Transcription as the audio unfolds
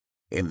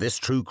In this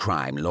true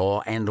crime,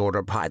 Law and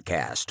Order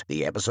podcast,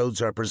 the episodes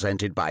are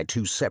presented by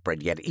two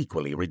separate yet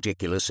equally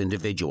ridiculous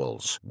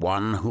individuals.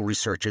 One who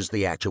researches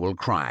the actual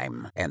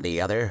crime, and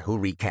the other who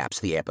recaps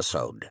the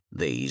episode.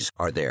 These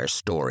are their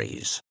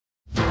stories.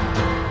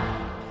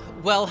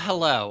 Well,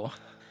 hello.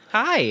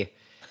 Hi.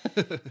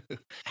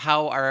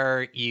 How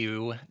are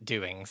you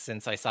doing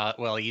since I saw,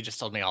 well, you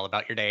just told me all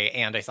about your day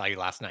and I saw you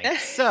last night.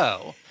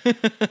 So,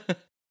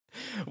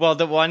 Well,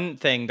 the one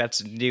thing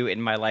that's new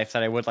in my life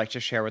that I would like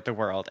to share with the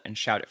world and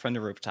shout it from the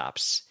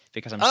rooftops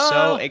because I'm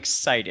so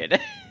excited.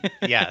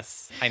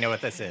 yes, I know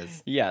what this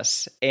is.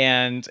 Yes,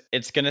 and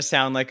it's going to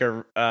sound like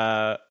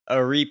a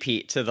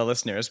repeat to the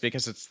listeners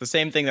because it's the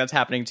same thing that's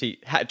happening to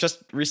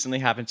just recently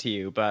happened to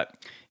you, but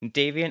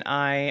Davey and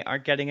I are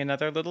getting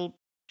another little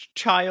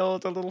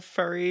child, a little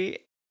furry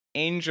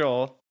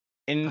angel.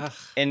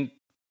 In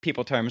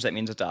people terms, that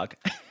means a dog.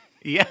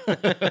 Yeah.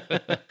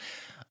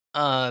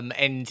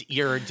 And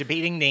you're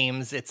debating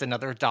names. It's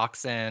another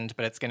dachshund,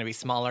 but it's going to be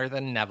smaller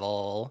than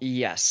Neville.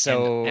 Yes,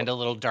 so and a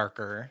little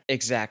darker.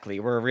 Exactly.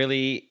 We're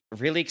really,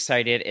 really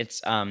excited.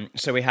 It's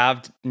so we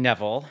have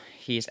Neville.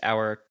 He's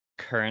our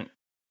current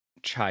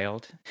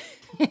child,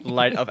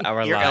 light of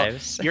our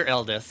lives. Your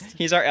eldest.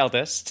 He's our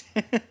eldest.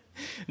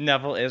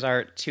 Neville is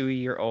our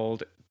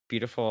 2-year-old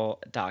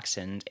beautiful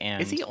dachshund.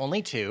 And is he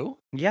only 2?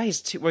 Yeah,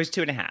 he's 2. Well, he's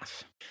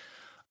 2.5.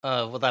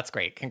 Well, that's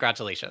great.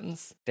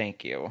 Congratulations.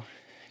 Thank you.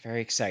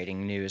 Very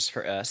exciting news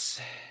for us.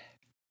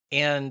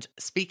 And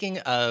speaking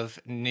of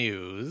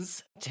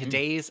news,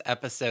 today's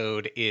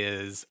episode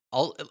is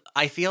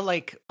I feel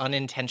like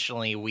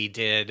unintentionally we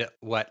did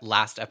what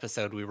last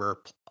episode we were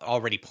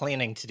already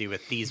planning to do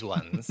with these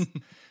ones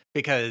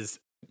because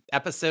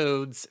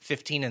episodes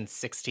 15 and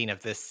 16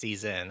 of this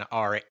season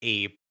are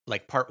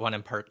part 1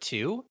 and part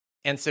 2.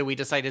 And so we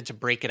decided to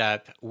break it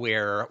up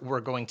where we're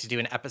going to do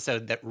an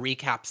episode that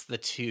recaps the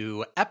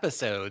 2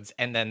 episodes,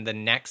 and then the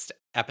next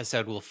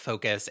episode will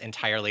focus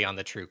entirely on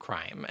the true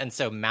crime. And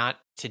so Matt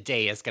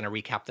today is going to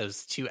recap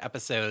those 2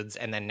 episodes,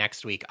 and then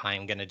next week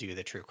I'm going to do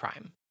the true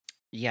crime.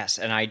 Yes,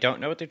 and I don't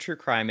know what the true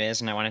crime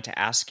is, and I wanted to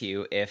ask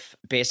you if,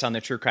 based on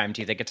the true crime,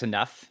 do you think it's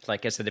enough?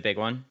 Like, is it a big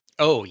one?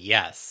 Oh,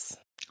 yes.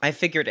 I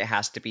figured it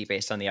has to be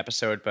based on the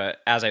episode, but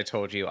as I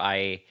told you,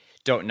 I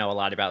don't know a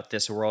lot about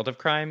this world of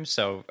crime,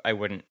 so I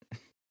wouldn't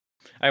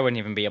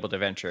even be able to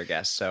venture a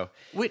guess. So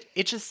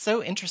it's just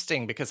so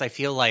interesting because I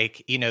feel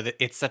like, that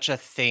it's such a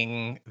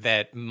thing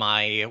that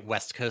my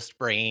West Coast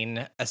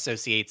brain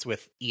associates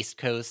with East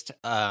Coast,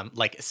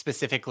 like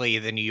specifically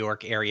the New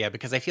York area,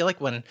 because I feel like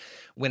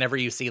whenever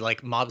you see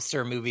like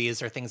mobster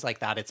movies or things like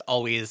that, it's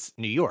always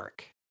New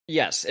York.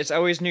 Yes, it's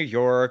always New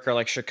York or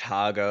like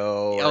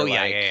Chicago. Or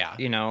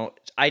yeah.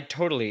 I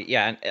totally,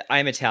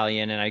 I'm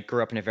Italian and I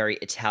grew up in a very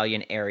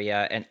Italian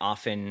area, and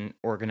often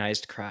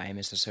organized crime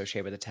is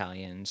associated with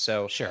Italian.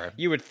 So sure,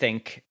 you would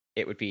think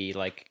it would be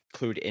like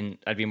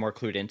I'd be more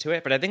clued into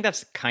it, but I think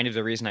that's kind of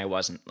the reason I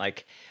wasn't.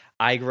 Like,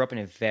 I grew up in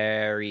a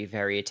very,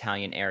 very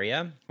Italian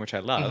area, which I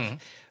love,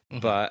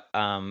 but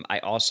I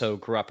also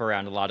grew up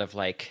around a lot of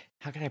like,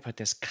 how can I put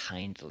this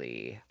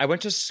kindly? I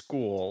went to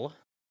school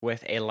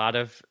with a lot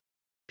of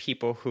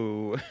people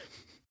who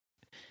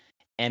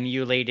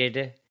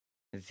emulated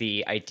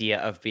the idea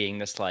of being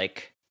this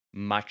like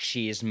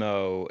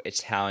machismo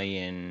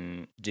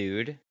Italian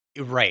dude,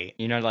 right?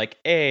 Like,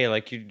 hey,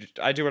 like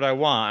I do what I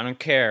want, I don't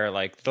care.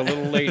 Like the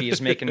little lady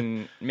is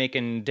making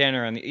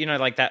dinner, and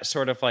like that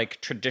sort of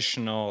like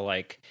traditional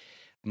like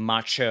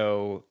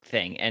macho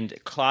thing. And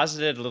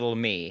closeted little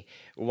me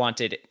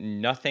wanted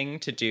nothing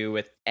to do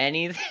with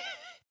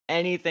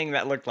anything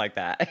that looked like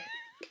that.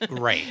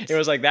 Right. It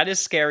was like, that is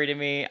scary to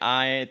me.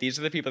 These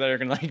are the people that are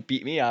going to like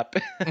beat me up.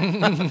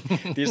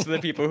 These are the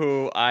people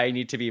who I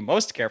need to be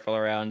most careful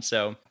around.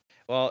 So,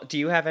 well, do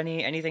you have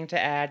anything to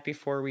add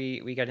before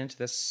we get into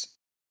this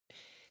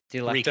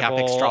delectable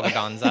recap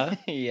extravaganza?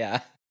 Yeah.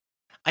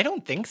 I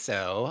don't think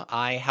so.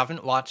 I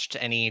haven't watched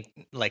any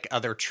like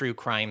other true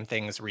crime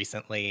things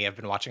recently. I've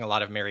been watching a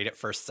lot of Married at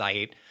First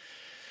Sight.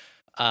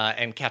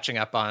 And catching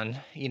up on,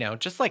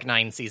 just like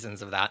 9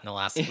 seasons of that in the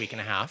last week and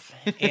a half.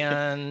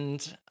 And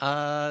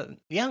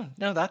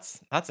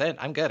that's it.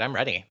 I'm good. I'm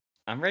ready.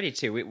 I'm ready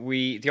too.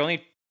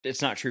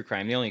 It's not true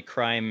crime. The only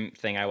crime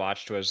thing I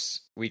watched was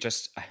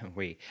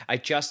I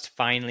just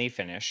finally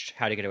finished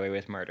How to Get Away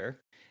with Murder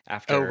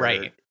after. Oh,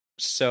 right.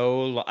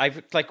 So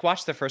I've like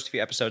watched the first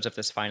few episodes of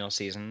this final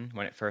season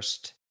when it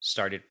first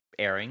started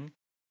airing.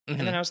 And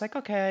then I was like,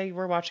 okay,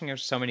 we're watching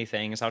so many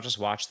things. I'll just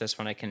watch this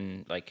when I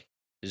can like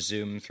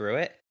zoom through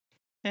it.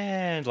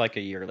 And like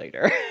a year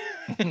later,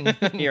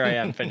 here I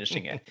am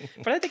finishing it.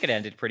 But I think it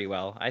ended pretty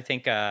well. I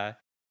think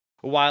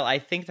while I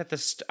think that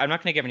I'm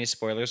not going to give any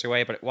spoilers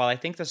away, but while I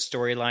think the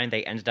storyline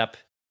they ended up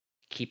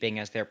keeping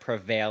as their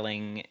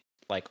prevailing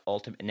like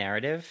ultimate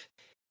narrative,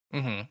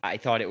 I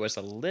thought it was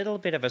a little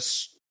bit of a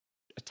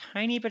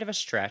tiny bit of a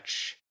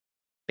stretch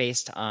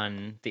based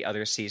on the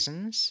other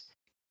seasons.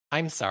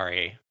 I'm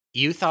sorry.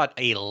 You thought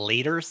a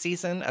later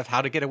season of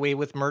How to Get Away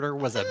with Murder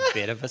was a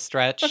bit of a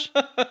stretch?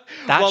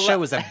 That show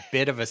was a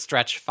bit of a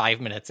stretch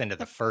 5 minutes into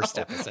the first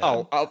episode.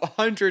 Oh,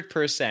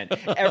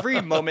 100%. Every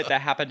moment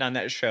that happened on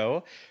that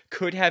show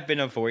could have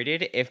been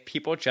avoided if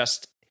people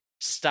just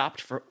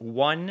stopped for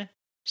 1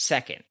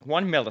 second,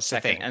 1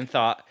 millisecond, and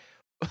thought,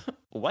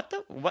 what?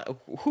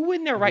 Who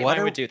in their right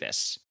mind would do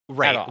this?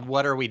 Right.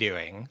 What are we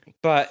doing?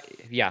 But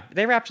yeah,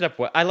 they wrapped it up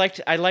well. I liked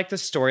the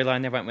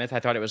storyline they went with.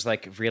 I thought it was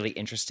like really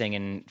interesting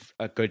and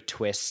a good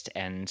twist,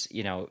 and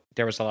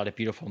there was a lot of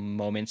beautiful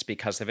moments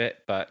because of it.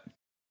 But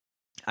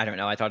I don't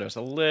know. I thought it was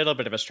a little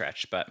bit of a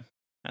stretch, but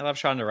I love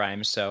Shonda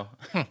Rhimes, so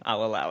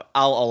I'll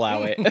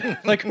allow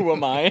it. Like, who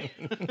am I?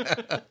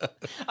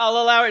 I'll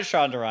allow it,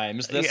 Shonda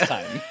Rhimes, this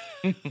time.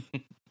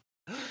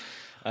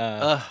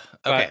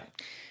 Okay.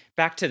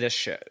 Back to this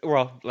show.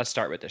 Well, let's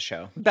start with this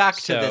show. Back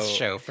to this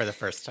show for the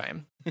first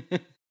time.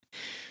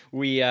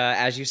 We,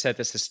 as you said,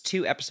 this is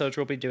 2 episodes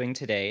we'll be doing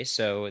today.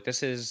 So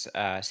this is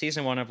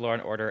season 1 of Law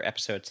 & Order,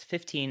 episodes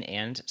 15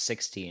 and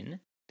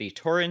 16, The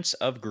Torrents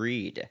of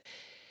Greed.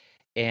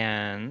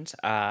 And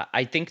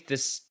I think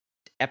this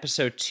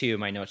episode 2,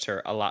 my notes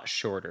are a lot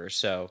shorter.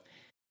 So,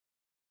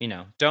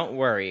 don't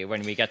worry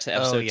when we get to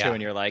episode 2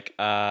 and you're like,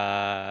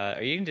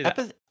 are you going to do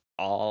that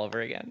all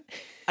over again?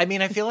 I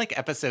mean, I feel like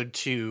episode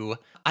 2,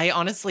 I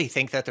honestly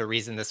think that the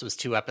reason this was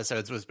 2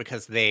 episodes was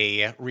because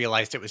they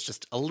realized it was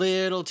just a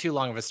little too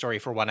long of a story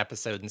for 1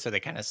 episode, and so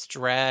they kind of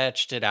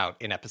stretched it out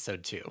in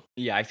episode 2.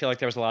 Yeah, I feel like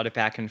there was a lot of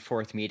back and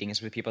forth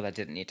meetings with people that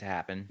didn't need to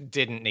happen.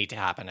 Didn't need to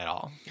happen at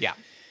all. Yeah.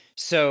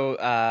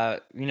 So,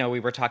 we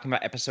were talking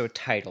about episode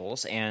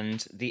titles,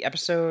 and the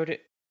episode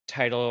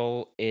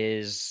title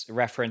is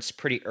referenced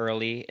pretty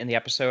early in the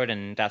episode,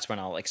 and that's when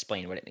I'll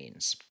explain what it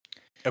means.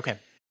 Okay.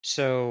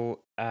 So,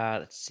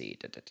 let's see.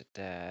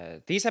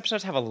 These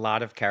episodes have a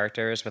lot of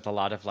characters with a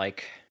lot of,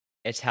 like,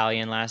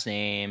 Italian last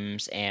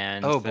names,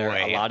 and a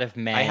lot of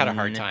men. I had a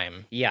hard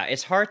time. Yeah,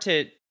 it's hard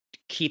to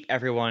keep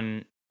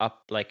everyone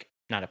up, like,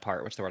 not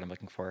apart, what's the word I'm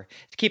looking for?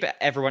 To keep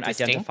everyone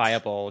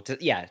identifiable.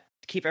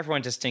 Keep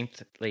everyone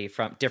distinctly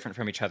different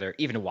from each other,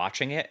 even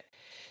watching it.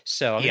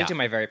 So I'm going to do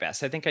my very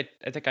best. I think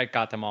I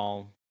got them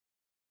all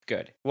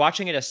good.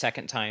 Watching it a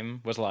second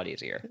time was a lot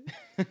easier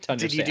to understand.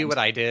 Did you do what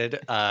I did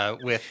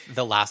with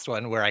the last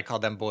one where I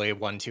called them boy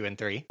 1, 2, and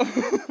 3?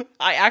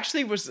 I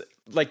actually was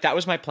like, that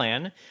was my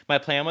plan. My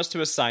plan was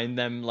to assign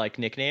them like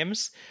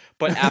nicknames.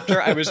 But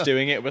after I was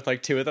doing it with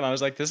like 2 of them, I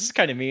was like, this is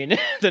kind of mean,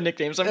 the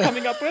nicknames I'm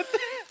coming up with.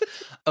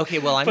 Okay,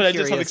 well, I'm but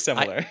curious. I did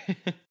something similar.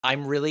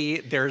 I'm really,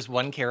 there's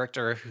one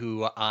character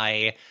who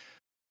I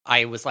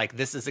was like,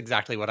 this is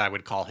exactly what I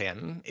would call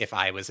him if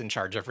I was in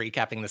charge of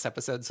recapping this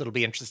episode. So it'll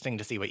be interesting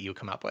to see what you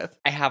come up with.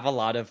 I have a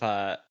lot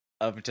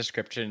of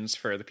descriptions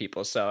for the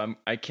people, so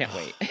I can't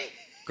wait.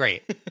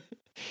 Great.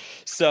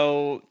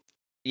 So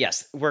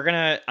yes, I'm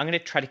gonna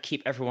try to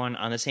keep everyone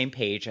on the same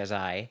page as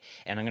and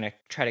I'm gonna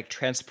try to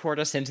transport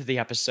us into the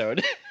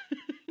episode,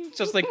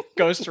 just like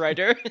Ghost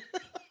Rider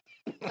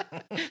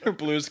or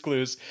Blue's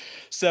Clues.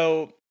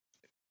 So.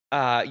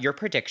 Your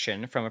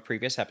prediction from a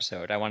previous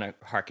episode, I want to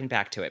harken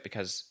back to it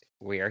because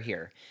we are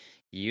here.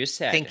 You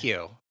said, thank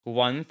you.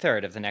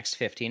 1/3 of the next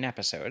 15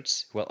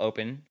 episodes will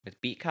open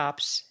with beat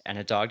cops and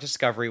a dog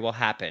discovery will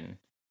happen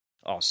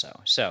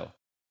also. So,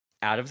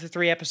 out of the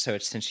 3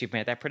 episodes since you've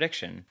made that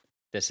prediction,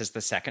 this is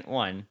the second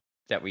one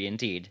that we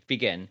indeed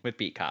begin with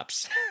beat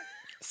cops.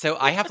 So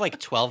I have like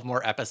 12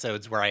 more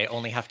episodes where I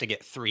only have to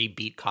get 3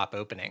 beat cop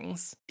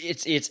openings.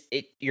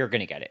 You're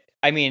going to get it.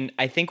 I mean,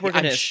 I think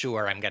I'm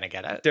sure I'm going to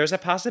get it. There's a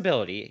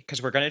possibility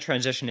because we're going to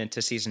transition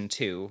into season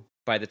 2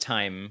 by the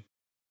time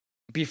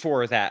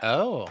before that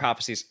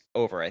prophecy's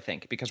over, I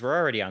think, because we're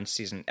already on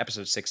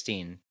episode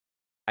 16.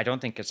 I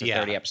don't think it's a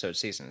 30 episode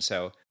season.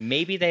 So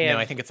maybe No,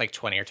 I think it's like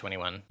 20 or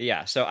 21.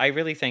 Yeah. So I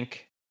really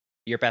think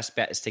your best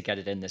bet is to get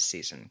it in this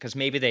season because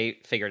maybe they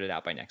figured it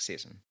out by next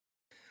season.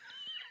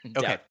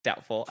 Okay.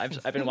 Doubtful.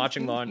 I've been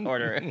watching Law and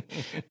Order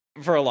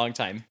for a long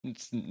time.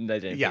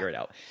 They didn't figure it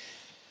out.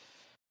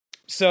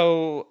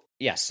 So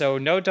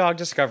no dog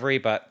discovery,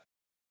 but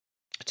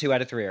 2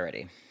 out of 3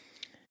 already.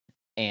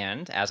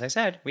 And as I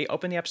said, we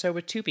open the episode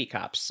with 2 beat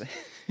cops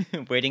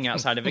waiting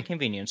outside of a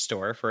convenience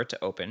store for it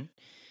to open.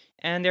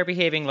 And they're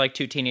behaving like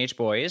 2 teenage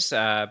boys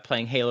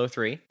playing Halo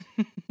 3,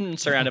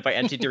 surrounded by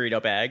empty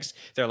Dorito bags.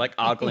 They're like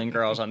ogling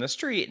girls on the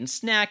street and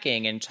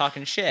snacking and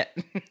talking shit.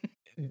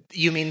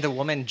 You mean the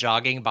woman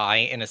jogging by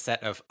in a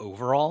set of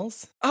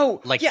overalls?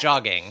 Oh, like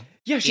jogging.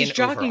 Yeah, she's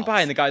jogging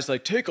by, and the guy's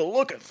like, "Take a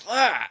look at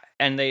that!"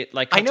 And they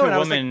like cut to a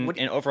woman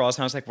in overalls,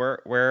 and I was like,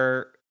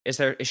 "Where is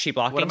there? Is she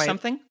blocking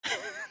something?"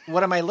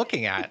 What am I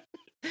looking at?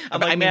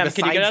 I'm like, "Ma'am,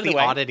 can you get out of the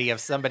way?" Oddity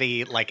of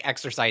somebody like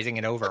exercising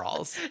in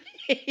overalls.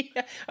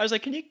 Yeah. I was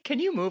like, "Can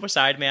you move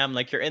aside, ma'am?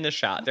 Like you're in the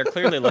shot. They're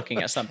clearly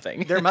looking at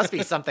something." There must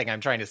be something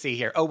I'm trying to see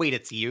here. Oh wait,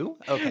 it's you?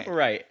 Okay,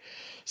 right.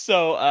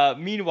 So,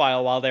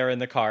 meanwhile, while they're in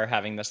the car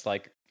having this,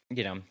 like,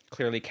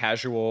 clearly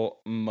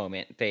casual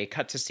moment, they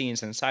cut to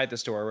scenes inside the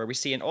store where we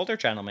see an older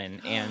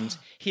gentleman, and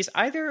he's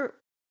either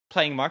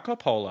playing Marco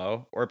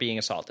Polo or being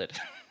assaulted.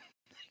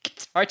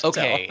 It's hard to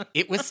tell.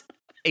 It was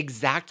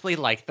Exactly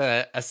like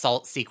the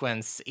assault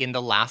sequence in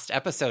the last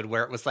episode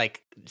where it was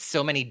like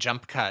so many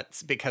jump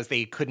cuts because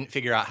they couldn't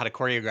figure out how to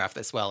choreograph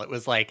this well. It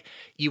was like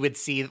you would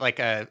see like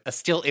a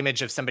still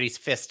image of somebody's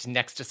fist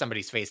next to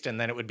somebody's face,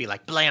 and then it would be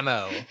like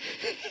blammo.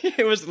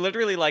 It was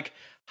literally like,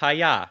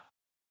 hi-ya,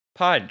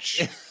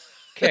 punch,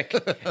 kick.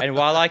 And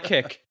while I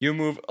kick, you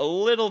move a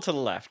little to the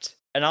left.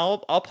 And I'll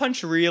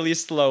punch really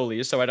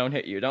slowly so I don't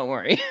hit you. Don't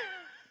worry.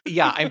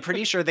 Yeah, I'm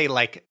pretty sure they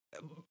like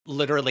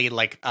literally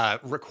like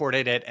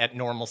recorded it at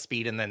normal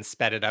speed and then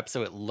sped it up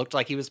so it looked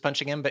like he was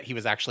punching him, but he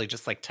was actually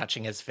just like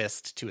touching his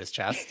fist to his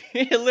chest.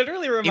 It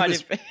literally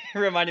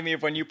reminded me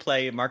of when you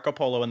play Marco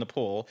Polo in the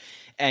pool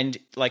and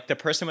like the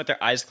person with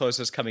their eyes closed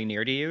is coming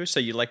near to you,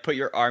 so you like put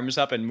your arms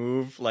up and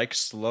move like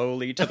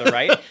slowly to the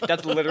right.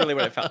 That's literally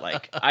what it felt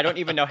like. I don't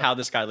even know how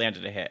this guy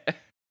landed a hit.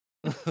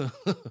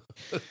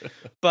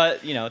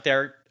 But you know, there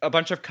are a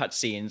bunch of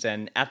cutscenes,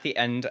 and at the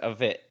end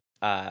of it,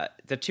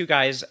 the two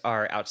guys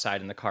are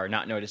outside in the car,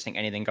 not noticing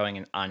anything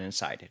going on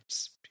inside.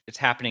 It's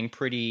happening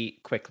pretty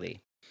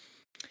quickly.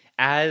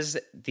 As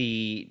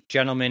the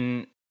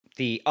gentleman,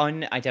 the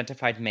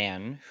unidentified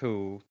man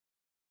who,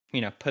 you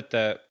know, put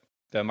the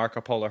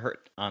Marco Polo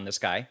hurt on this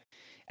guy,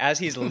 as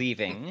he's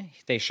leaving,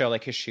 they show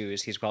like his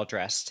shoes. He's well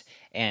dressed,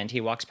 and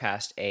he walks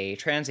past a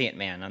transient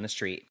man on the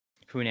street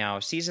who now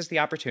seizes the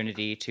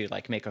opportunity to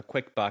like make a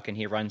quick buck, and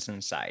he runs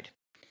inside.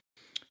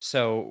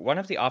 So one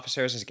of the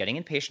officers is getting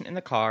impatient in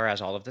the car as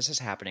all of this is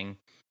happening.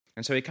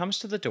 And so he comes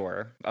to the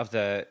door of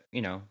the,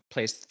 you know,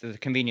 place, the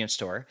convenience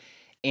store,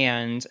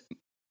 and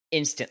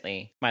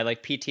instantly my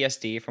like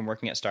PTSD from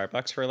working at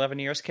Starbucks for 11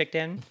 years kicked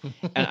in.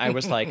 And I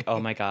was like, oh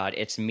my God,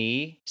 it's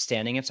me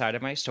standing inside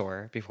of my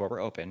store before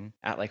we're open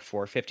at like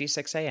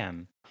 4:56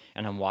 a.m.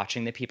 And I'm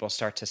watching the people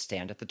start to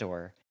stand at the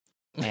door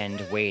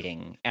and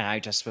waiting. And I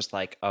just was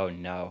like, oh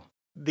no.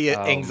 The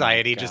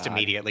anxiety just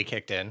immediately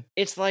kicked in.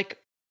 It's like,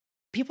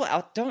 people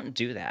out, don't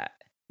do that.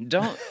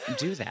 Don't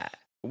do that.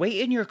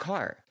 Wait in your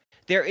car.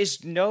 There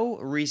is no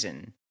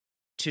reason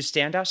to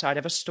stand outside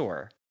of a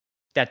store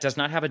that does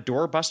not have a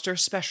doorbuster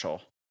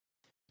special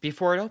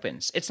before it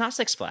opens. It's not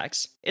Six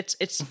Flags. It's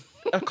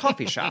a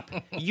coffee shop.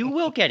 You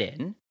will get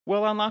in.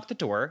 We'll unlock the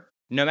door,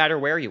 no matter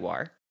where you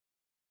are.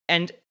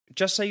 And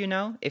just so you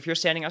know, if you're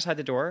standing outside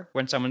the door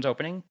when someone's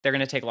opening, they're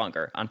going to take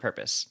longer on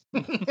purpose.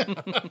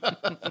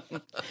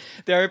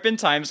 There have been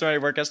times when I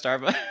work at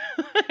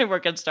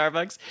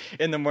Starbucks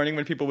in the morning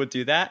when people would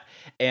do that.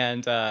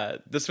 And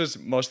this was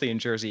mostly in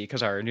Jersey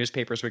because our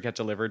newspapers would get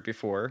delivered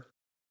before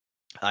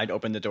I'd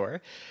open the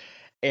door.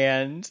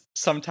 And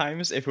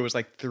sometimes if it was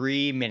like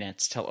 3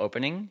 minutes till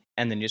opening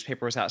and the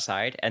newspaper was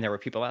outside and there were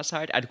people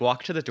outside, I'd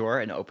walk to the door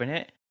and open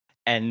it.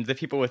 And the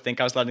people would think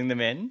I was letting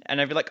them in.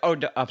 And I'd be like, oh,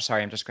 I'm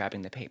sorry, I'm just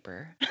grabbing the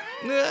paper.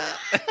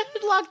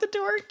 I'd lock the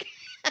door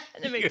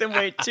and make them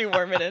wait 2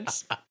 more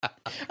minutes.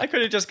 I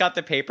could have just got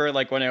the paper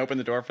like when I opened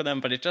the door for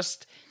them. But it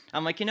just,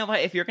 I'm like, you know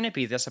what? If you're going to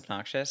be this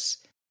obnoxious,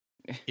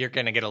 you're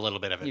going to get a little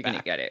bit of it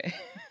back. You're going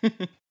to get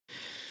it.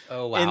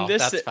 Oh, wow.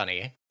 That's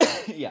funny.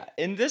 Yeah.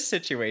 In this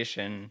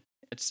situation,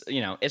 it's, you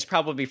know, it's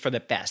probably for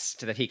the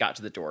best that he got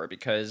to the door,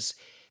 because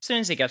as soon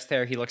as he gets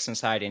there, he looks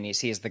inside and he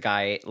sees the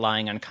guy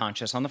lying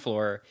unconscious on the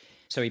floor.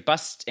 So he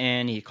busts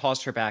in, he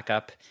calls for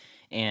backup,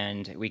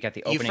 and we get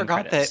the opening credits. You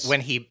forgot that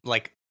when he,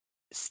 like,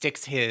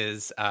 sticks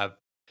his,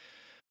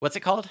 what's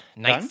it called?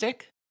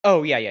 Nightstick?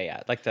 Oh,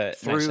 yeah. Like the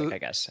nightstick, I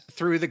guess.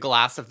 Through the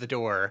glass of the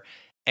door,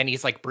 and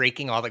he's, like,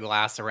 breaking all the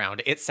glass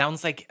around. It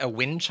sounds like a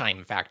wind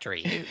chime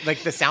factory.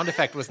 Like, the sound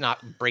effect was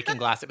not breaking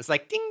glass. It was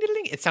like, ding, ding,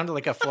 ding. It sounded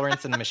like a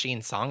Florence and the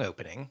Machine song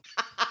opening.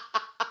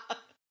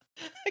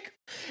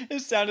 It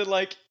sounded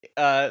like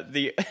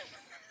the...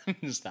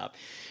 Stop.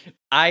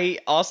 I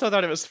also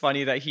thought it was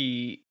funny that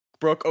he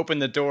broke open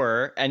the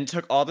door and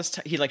took all this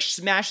he like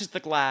smashes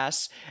the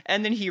glass,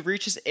 and then he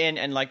reaches in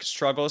and like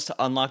struggles to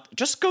unlock.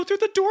 Just go through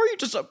the door, you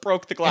just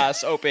broke the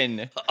glass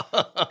open.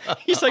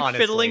 He's like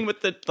honestly fiddling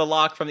with the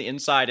lock from the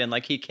inside, and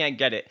like he can't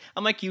get it.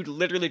 I'm like, you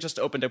literally just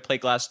opened a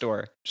plate glass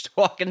door. Just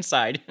walk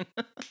inside.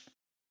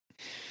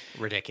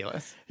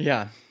 Ridiculous.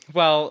 Yeah.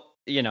 Well,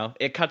 you know,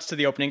 it cuts to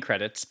the opening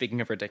credits,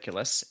 speaking of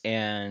ridiculous,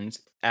 and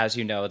as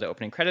you know, the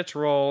opening credits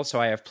roll, so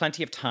I have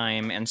plenty of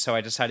time, and so I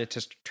decided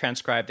to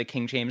transcribe the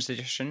King James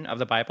edition of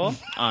the Bible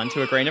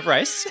onto a grain of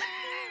rice.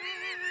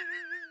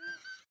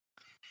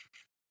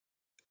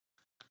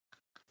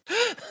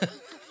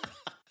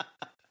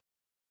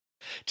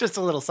 Just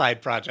a little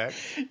side project.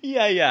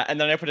 Yeah, and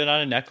then I put it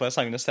on a necklace.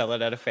 I'm going to sell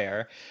it at a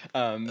fair.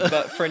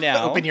 But for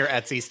now... Open your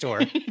Etsy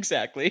store.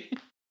 Exactly.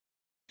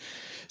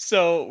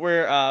 So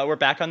we're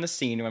back on the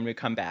scene when we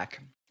come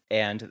back,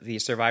 and the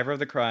survivor of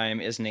the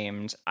crime is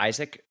named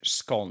Isaac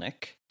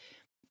Skolnick.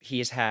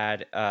 He's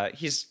had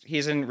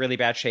he's in really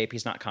bad shape.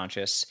 He's not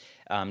conscious.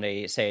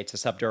 They say it's a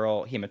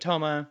subdural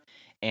hematoma,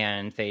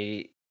 and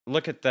they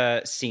look at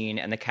the scene,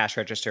 and the cash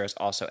register is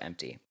also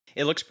empty.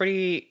 It looks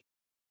pretty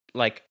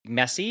like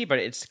messy, but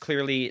it's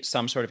clearly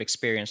some sort of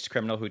experienced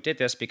criminal who did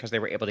this, because they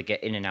were able to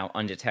get in and out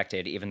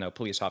undetected, even though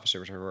police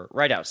officers were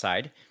right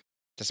outside.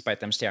 despite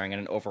them staring at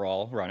an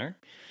overall runner.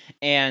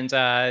 And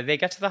they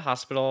get to the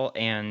hospital,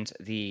 and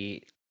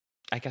the,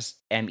 I guess,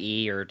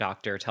 ME or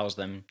doctor tells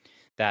them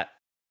that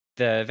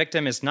the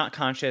victim is not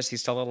conscious,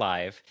 he's still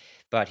alive,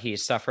 but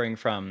he's suffering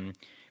from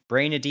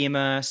brain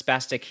edema,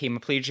 spastic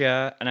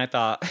hemiplegia, and I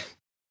thought,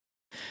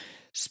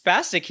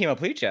 spastic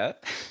hemiplegia?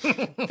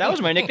 That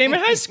was my nickname in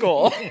high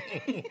school.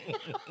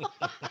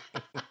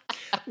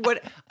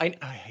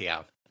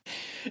 Yeah.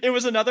 It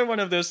was another one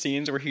of those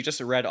scenes where he just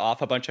read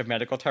off a bunch of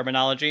medical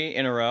terminology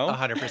in a row.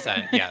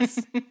 100%, yes.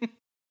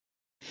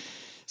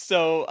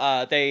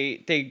 So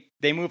they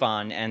move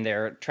on, and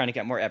they're trying to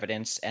get more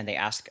evidence, and they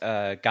ask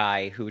a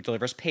guy who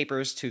delivers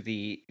papers to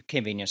the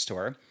convenience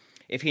store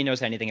if he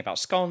knows anything about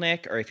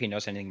Skolnick or if he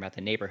knows anything about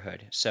the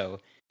neighborhood. So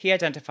he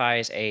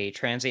identifies a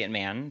transient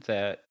man,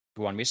 the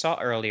one we saw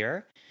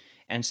earlier,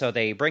 and so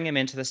they bring him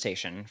into the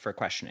station for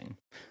questioning.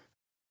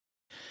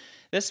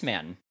 This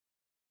man...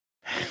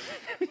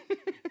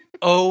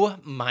 Oh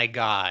my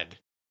God.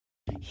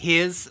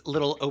 His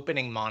little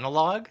opening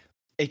monologue.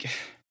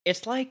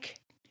 It's like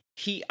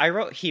he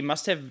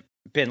must have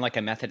been like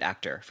a method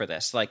actor for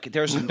this. Like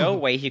there's no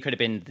way he could have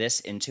been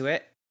this into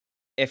it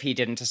if he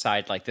didn't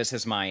decide like this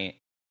is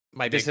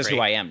this is who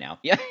I am now.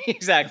 Yeah,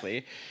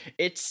 exactly.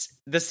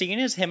 The scene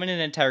is him in an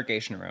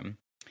interrogation room,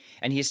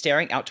 and he's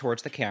staring out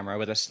towards the camera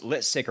with a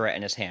lit cigarette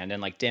in his hand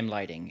and like dim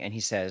lighting, and he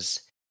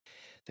says,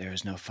 "There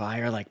is no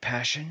fire like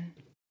passion.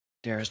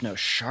 There is no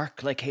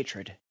shark like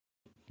hatred.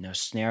 No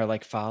snare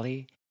like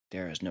folly.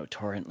 There is no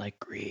torrent like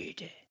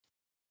greed."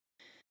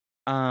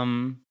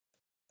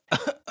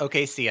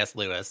 Okay, C.S.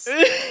 Lewis.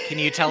 Can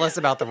you tell us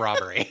about the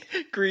robbery?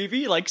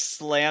 Greavy like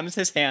slams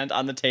his hand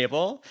on the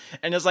table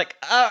and is like,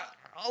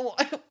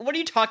 what are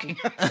you talking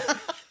about?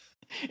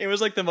 It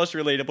was like the most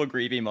relatable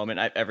Greavy moment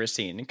I've ever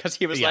seen, because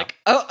he was like,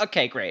 oh,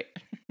 okay, great.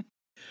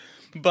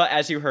 But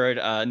as you heard,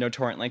 No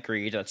Torrent Like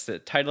Greed, that's the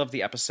title of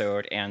the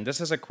episode, and this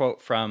is a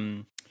quote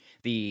from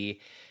the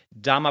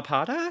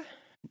Dhammapada?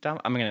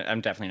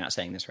 I'm definitely not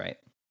saying this right.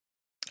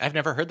 I've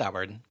never heard that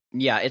word.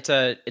 Yeah, it's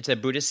a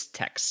Buddhist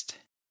text.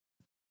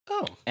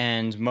 Oh.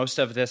 And most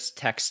of this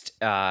text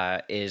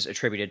is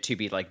attributed to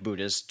be like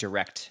Buddha's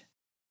direct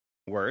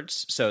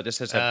words. So this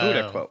is a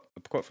Buddha quote,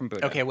 a quote from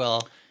Buddha. Okay,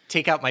 well,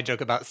 take out my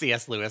joke about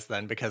C.S. Lewis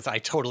then, because I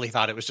totally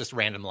thought it was just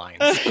random lines.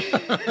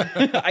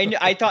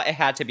 I thought it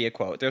had to be a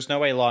quote. There's no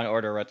way Law and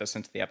Order wrote this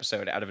into the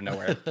episode out of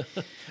nowhere.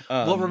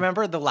 Well,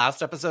 remember the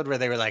last episode where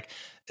they were like,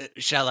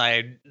 shall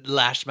I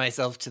lash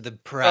myself to the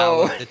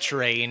prow of the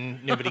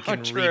train? Nobody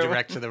can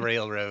redirect to the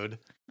railroad.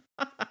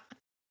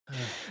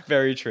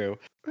 Very true.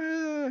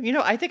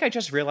 I think I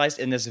just realized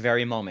in this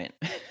very moment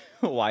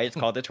why it's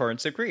called the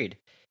Torrents of Greed,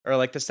 or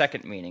like the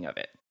second meaning of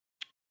it.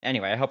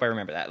 Anyway, I hope I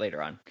remember that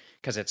later on,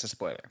 because it's a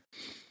spoiler.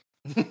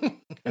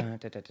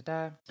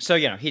 So,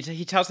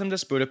 he tells them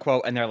this Buddha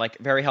quote, and they're like,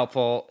 very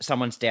helpful.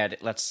 Someone's dead.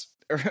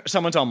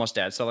 Someone's almost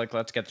dead. So like,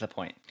 let's get to the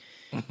point.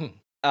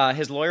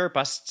 His lawyer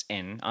busts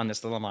in on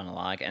this little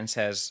monologue and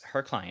says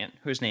her client,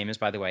 whose name is,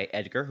 by the way,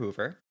 Edgar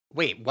Hoover.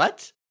 Wait,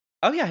 what?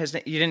 Oh, yeah,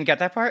 you didn't get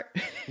that part?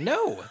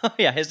 No.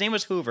 Yeah, his name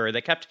was Hoover.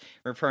 They kept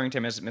referring to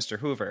him as Mr.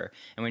 Hoover.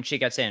 And when she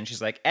gets in,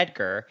 she's like,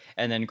 Edgar.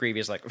 And then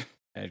Greavy's like,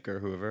 Edgar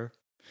Hoover.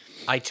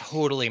 I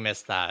totally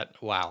missed that.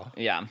 Wow.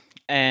 Yeah.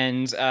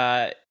 And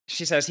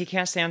she says he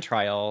can't stand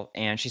trial.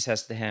 And she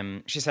says to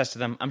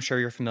them, I'm sure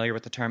you're familiar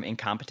with the term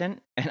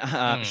incompetent.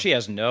 And she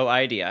has no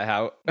idea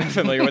how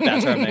familiar with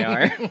that term they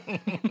are.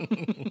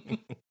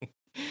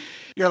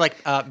 You're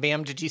like,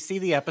 ma'am, did you see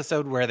the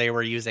episode where they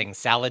were using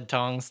salad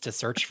tongs to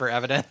search for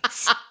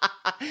evidence?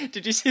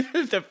 Did you see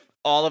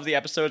all of the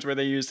episodes where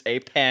they used a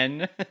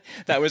pen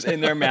that was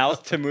in their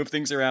mouth to move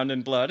things around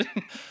in blood?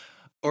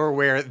 Or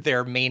where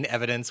their main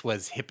evidence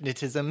was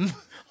hypnotism?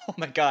 Oh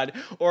my God.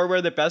 Or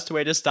where the best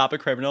way to stop a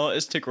criminal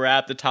is to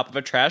grab the top of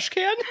a trash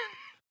can?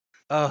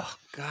 Oh,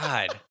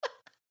 God.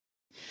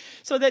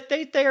 So that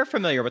they are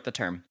familiar with the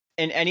term.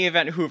 In any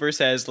event, Hoover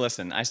says,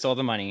 listen, I stole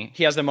the money.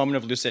 He has a moment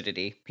of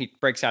lucidity. He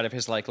breaks out of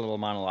his like little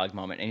monologue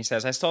moment, and he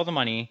says, I stole the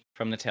money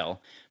from the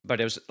till,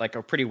 but it was like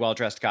a pretty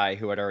well-dressed guy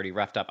who had already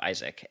roughed up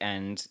Isaac.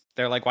 And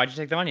they're like, why'd you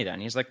take the money then?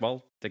 He's like,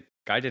 well, the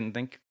guy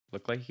didn't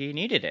look like he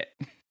needed it.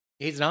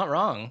 He's not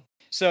wrong.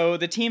 So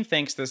the team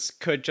thinks this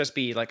could just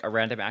be like a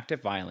random act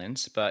of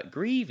violence, but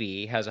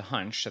Greavy has a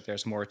hunch that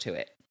there's more to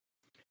it.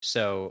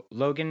 So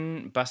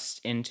Logan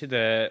busts into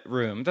the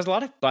room. There's a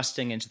lot of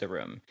busting into the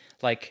room.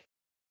 Like,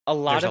 a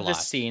lot of the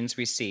scenes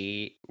we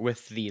see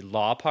with the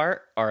law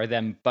part are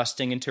them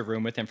busting into a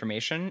room with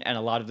information, and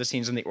a lot of the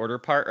scenes in the order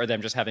part are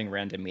them just having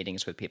random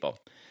meetings with people.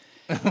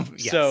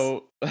 Yes.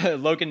 So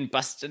Logan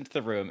busts into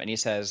the room, and he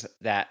says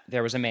that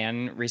there was a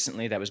man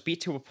recently that was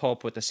beat to a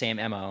pulp with the same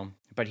MO,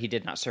 but he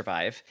did not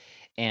survive.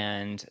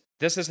 And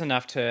this is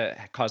enough to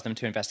cause them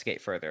to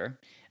investigate further.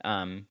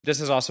 This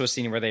is also a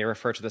scene where they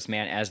refer to this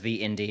man as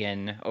the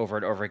Indian over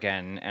and over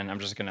again, and I'm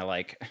just going to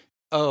like...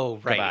 Oh,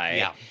 right, goodbye.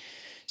 Yeah.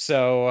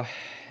 So...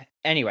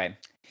 Anyway,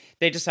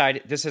 they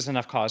decide this is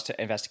enough cause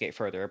to investigate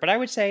further. But I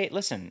would say,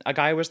 listen, a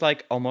guy was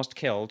like almost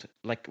killed.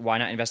 Like, why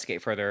not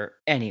investigate further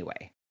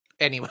anyway?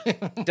 Anyway.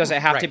 Does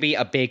it have to be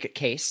a big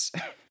case?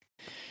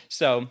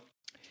 So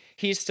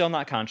he's still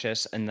not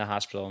conscious in the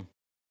hospital.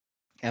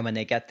 And when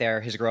they get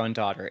there, his grown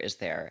daughter is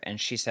there. And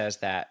she says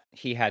that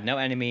he had no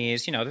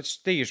enemies. You know, that's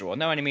the usual.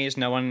 No enemies,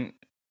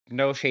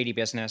 no shady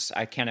business.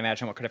 I can't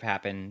imagine what could have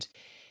happened.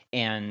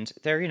 And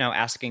they're,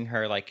 asking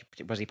her, like,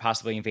 was he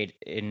possibly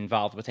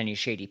involved with any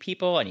shady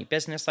people, any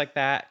business like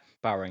that,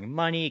 borrowing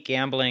money,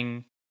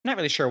 gambling? Not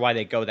really sure why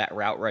they go that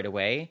route right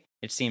away.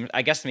 It seems,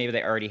 I guess maybe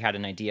they already had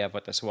an idea of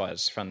what this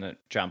was from the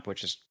jump,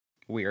 which is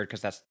weird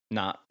because that's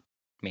not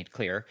made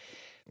clear.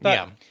 But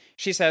yeah.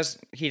 She says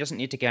he doesn't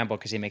need to gamble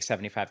because he makes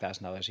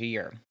 $75,000 a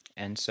year.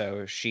 And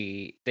so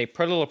they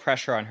put a little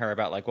pressure on her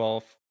about like,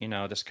 well,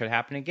 this could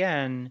happen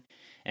again.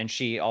 And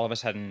she all of a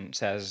sudden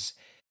says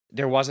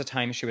there was a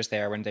time she was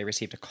there when they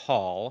received a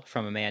call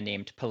from a man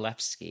named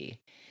Pilevsky,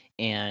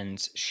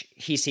 and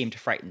he seemed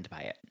frightened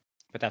by it.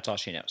 But that's all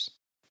she knows.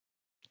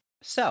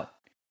 So,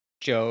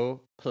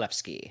 Joe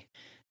Pilevsky.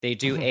 They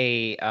do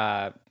a,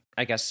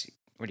 I guess,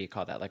 what do you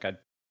call that? Like a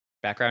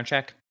background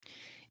check?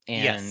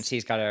 And yes.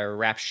 He's got a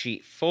rap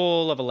sheet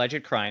full of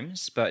alleged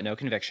crimes, but no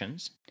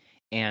convictions.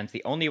 And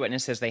the only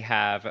witnesses they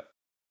have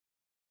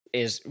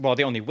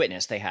the only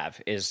witness they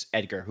have is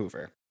Edgar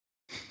Hoover.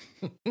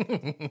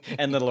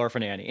 And Little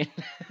Orphan Annie.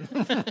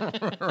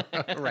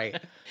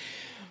 Right.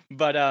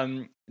 But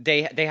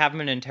they have him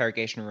in an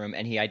interrogation room,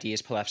 and he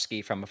IDs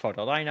Pilevsky from a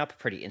photo lineup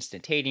pretty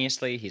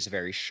instantaneously. He's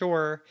very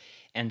sure.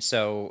 And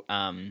so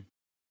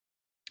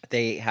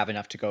they have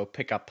enough to go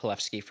pick up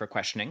Pilevsky for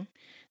questioning.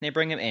 They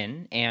bring him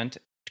in, and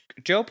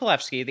Joe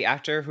Pilevsky, the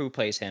actor who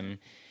plays him,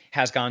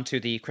 has gone to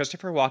the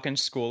Christopher Walken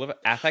School of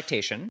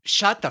Affectation.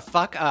 Shut the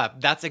fuck up.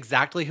 That's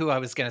exactly who I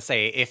was going to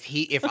say.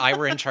 If I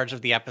were in charge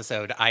of the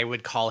episode, I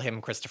would call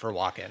him Christopher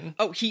Walken.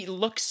 Oh, he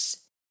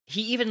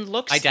even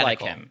looks identical.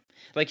 like him.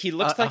 Like, he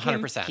looks like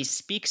 100%. him. He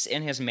speaks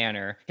in his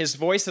manner. His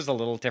voice is a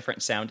little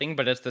different sounding,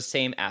 but it's the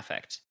same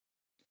affect.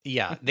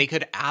 Yeah, they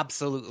could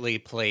absolutely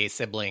play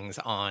siblings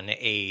on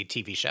a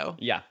TV show.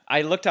 Yeah.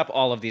 I looked up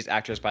all of these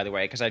actors, by the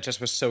way, because I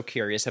just was so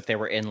curious if they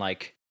were in,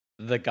 like,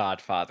 The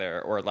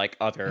Godfather or, like,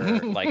 other,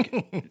 like,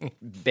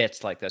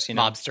 bits like this,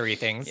 Mobstery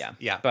things.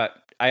 Yeah. But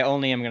I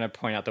only am going to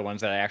point out the ones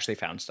that I actually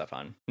found stuff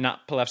on.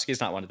 Pilevsky's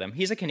not one of them.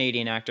 He's a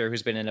Canadian actor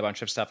who's been in a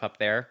bunch of stuff up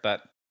there,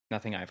 but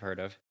nothing I've heard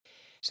of.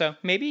 So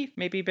maybe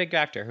big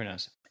actor, who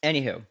knows?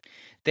 Anywho,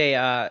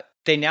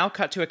 they now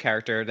cut to a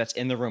character that's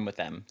in the room with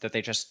them that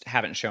they just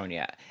haven't shown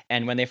yet.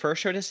 And when they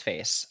first showed his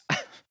face,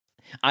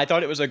 I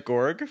thought it was a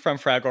Gorg from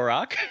Fraggle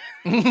Rock.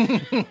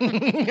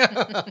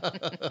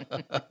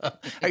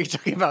 Are you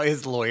talking about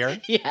his lawyer?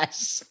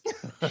 Yes.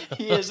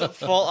 He is a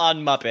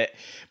full-on Muppet,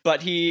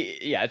 but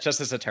it's just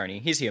his attorney.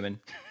 He's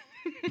human.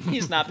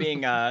 He's not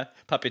being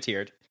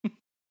puppeteered.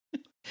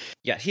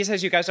 Yeah, he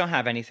says you guys don't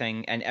have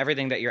anything, and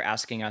everything that you're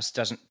asking us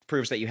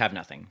proves that you have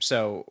nothing.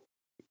 So,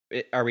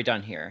 are we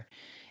done here?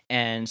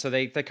 And so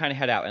they kind of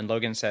head out, and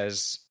Logan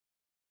says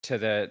to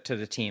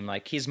the team,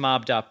 like, he's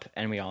mobbed up,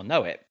 and we all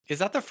know it. Is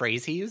that the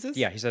phrase he uses?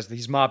 Yeah, he says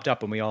he's mobbed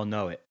up, and we all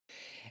know it.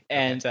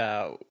 And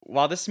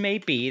while this may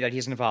be that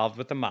he's involved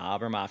with the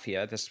mob or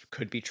mafia, this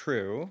could be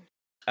true.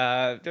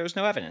 There's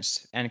no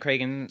evidence. And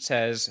Cragen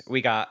says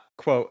we got,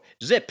 quote,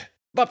 zip,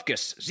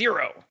 bupkis,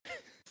 0.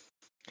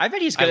 I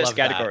bet he's good at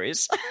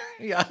categories.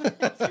 Yeah.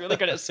 He's really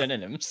good at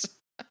synonyms.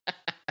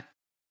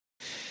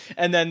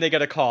 And then they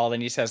get a call,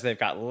 and he says they've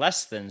got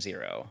less than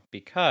 0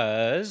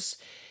 because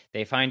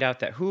they find out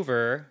that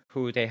Hoover,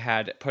 who they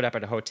had put up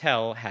at a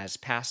hotel, has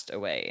passed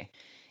away.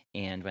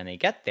 And when they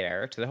get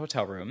there to the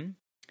hotel room,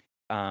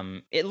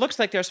 it looks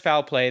like there's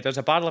foul play. There's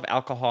a bottle of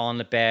alcohol on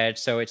the bed,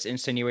 so it's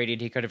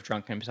insinuated he could have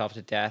drunk himself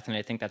to death, and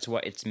I think that's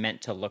what it's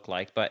meant to look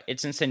like. But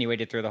it's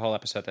insinuated through the whole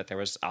episode that there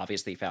was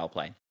obviously foul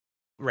play.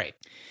 Right.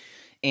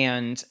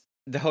 And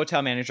the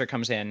hotel manager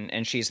comes in,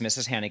 and she's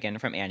Mrs. Hannigan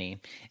from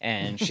Annie,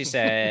 and she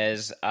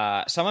says,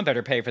 someone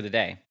better pay for the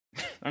day.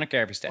 I don't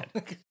care if he's dead.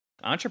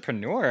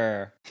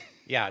 Entrepreneur.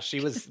 Yeah, she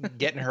was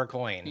getting her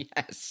coin.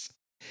 Yes.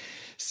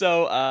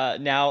 So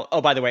now,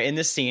 oh, by the way, in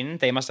this scene,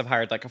 they must have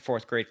hired like a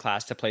 4th grade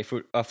class to play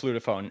a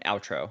flutophone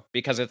outro,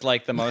 because it's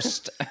like the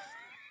most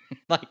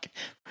like.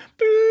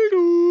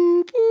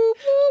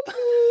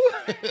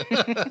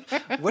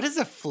 What is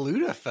a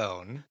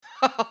flutophone?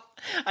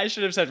 I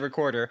should have said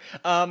recorder.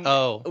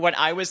 When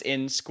I was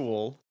in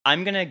school,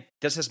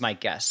 this is my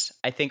guess.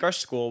 I think our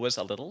school was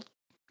a little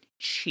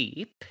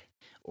cheap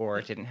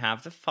or didn't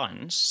have the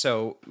funds.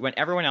 So when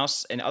everyone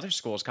else in other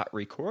schools got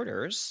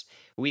recorders,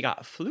 we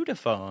got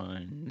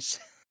flutophones.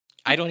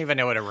 I don't even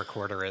know what a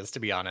recorder is, to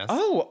be honest.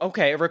 Oh,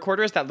 okay. A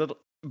recorder is that little.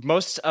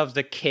 Most of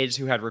the kids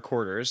who had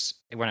recorders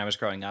when I was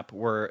growing up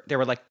were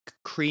like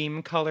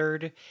cream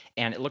colored,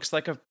 and it looks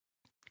like a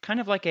kind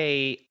of like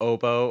a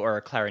oboe or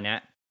a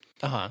clarinet.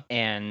 Uh-huh.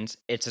 And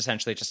it's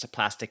essentially just a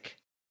plastic,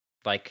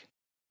 like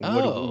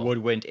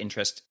woodwind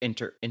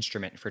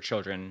instrument for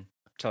children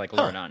to like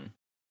learn on.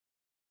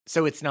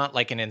 So it's not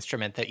like an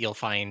instrument that you'll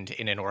find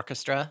in an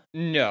orchestra?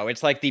 No,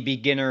 it's like the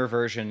beginner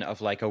version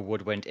of like a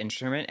woodwind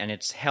instrument, and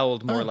it's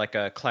held more like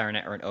a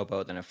clarinet or an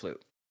oboe than a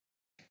flute.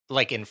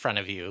 Like in front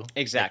of you.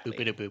 Exactly. Like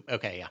boop-a-doop-boop.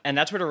 Okay, yeah. And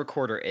that's what a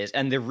recorder is.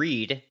 And the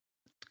reed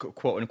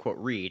quote unquote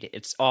read.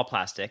 It's all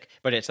plastic,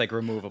 but it's like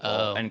removable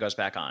Oh. and goes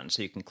back on,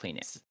 so you can clean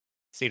it.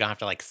 So you don't have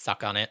to like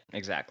suck on it.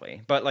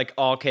 Exactly. But like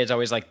all kids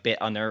always like bit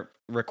on their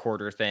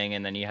recorder thing,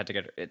 and then you had to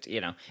get it,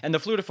 you know. And the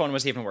Flutophone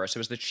was even worse. It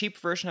was the cheap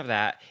version of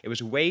that. It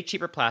was way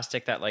cheaper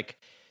plastic, that like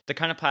the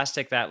kind of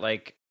plastic that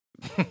like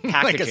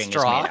packaging is made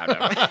out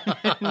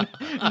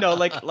of. No,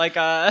 like like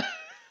a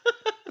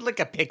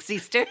pixie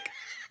stick.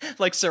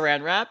 like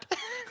saran wrap.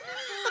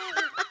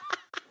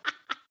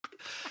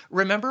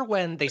 Remember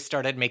when they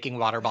started making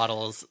water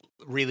bottles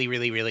really,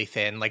 really, really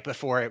thin? Like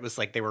before it was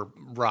like they were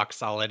rock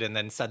solid, and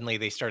then suddenly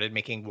they started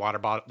making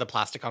the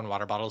plastic on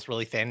water bottles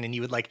really thin, and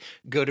you would like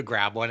go to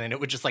grab one and it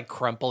would just like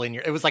crumple in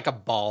it was like a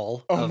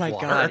ball of my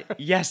water. God.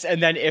 Yes,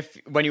 and then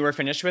when you were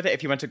finished with it,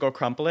 if you went to go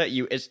crumple it,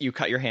 you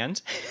cut your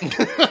hand.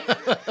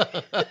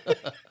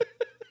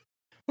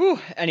 Whew.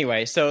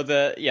 Anyway, so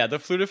the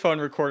Flutophone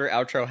recorder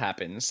outro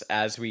happens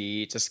as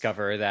we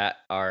discover that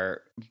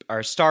our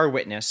star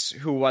witness,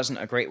 who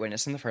wasn't a great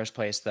witness in the first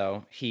place,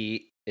 though,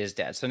 he is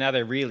dead. So now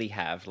they really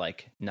have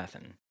like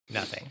nothing.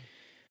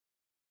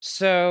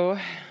 So,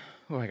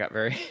 I got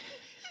very,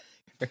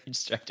 very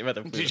distracted by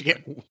the Flutophone. Did you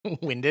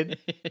get winded?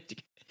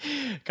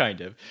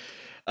 Kind of.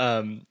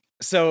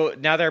 So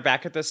now they're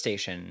back at the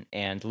station,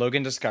 and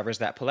Logan discovers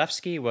that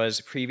Pulevsky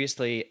was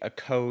previously a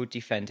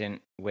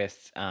co-defendant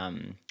with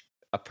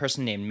a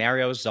person named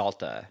Mario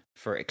Zalta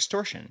for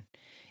extortion.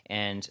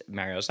 And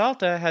Mario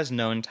Zalta has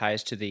known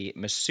ties to the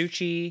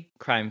Masucci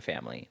crime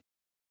family.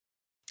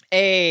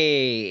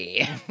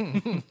 Hey!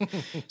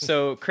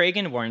 So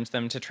Kragen warns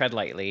them to tread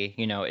lightly.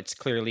 You know, it's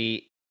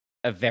clearly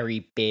a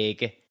very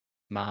big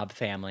mob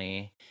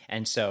family.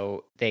 And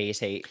so they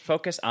say,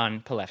 focus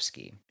on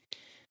Pulevsky.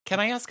 Can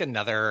I ask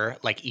another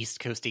like East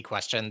Coasty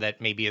question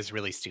that maybe is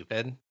really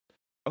stupid?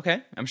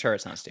 Okay, I'm sure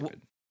it's not stupid.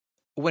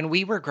 When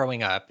we were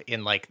growing up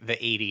in like the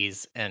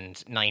 80s and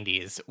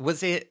 90s,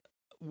 was it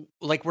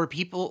like, were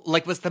people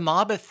like, was the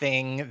mob a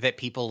thing that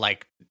people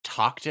like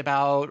talked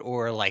about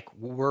or like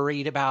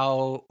worried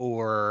about,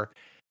 or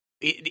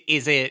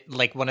is it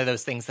like one of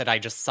those things that I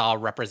just saw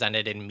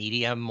represented in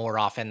media more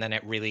often than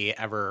it really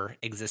ever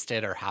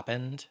existed or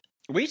happened?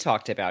 We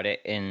talked about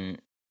it in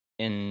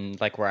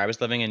like where I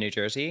was living in New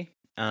Jersey.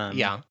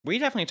 Yeah, we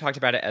definitely talked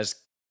about it as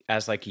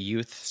like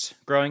youths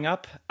growing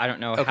up. I don't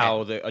know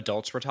how the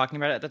adults were talking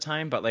about it at the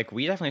time, but like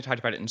we definitely talked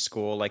about it in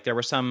school. Like there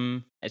were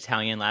some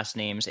Italian last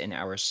names in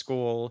our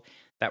school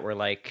that were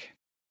like,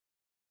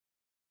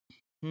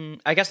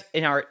 I guess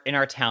in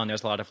our town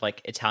there's a lot of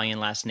like Italian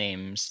last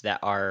names that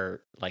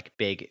are like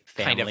big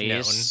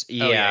families. Kind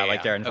of known. Yeah,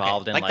 like they're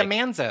involved in like the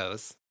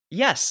Manzos.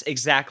 Yes,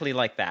 exactly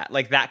like that.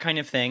 Like that kind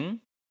of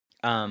thing.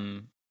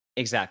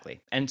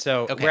 Exactly. And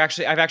so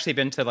I've actually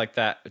been to like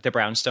the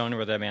Brownstone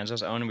where the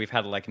Manzos own, and we've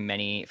had like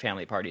many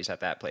family parties at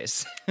that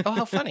place. Oh,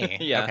 how funny.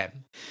 Yeah. Okay.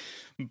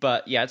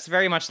 But yeah, it's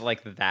very much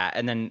like that.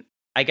 And then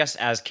I guess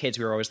as kids,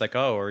 we were always like,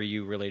 oh, are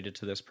you related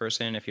to this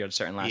person if you had a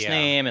certain last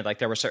name? And like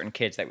there were certain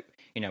kids that,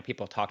 you know,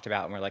 people talked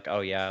about and were like, oh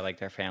yeah, like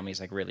their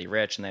family's like really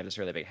rich and they have this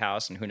really big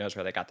house and who knows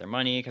where they got their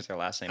money because their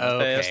last name was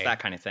this, that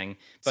kind of thing.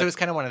 But, so it's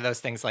kind of one of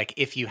those things like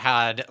if you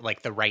had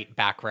like the right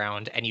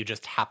background and you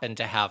just happened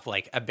to have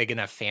like a big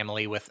enough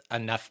family with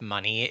enough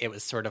money, it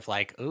was sort of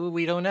like, oh,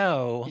 we don't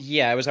know.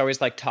 Yeah, it was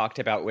always like talked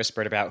about,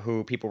 whispered about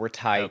who people were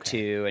tied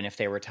to and if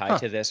they were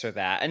tied to this or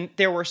that. And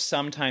there were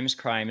sometimes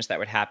crimes that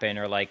would happen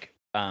or like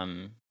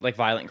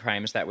violent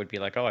crimes that would be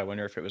like, oh, I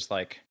wonder if it was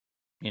like,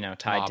 you know,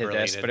 tied mob to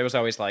related. this, but it was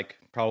always like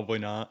probably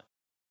not.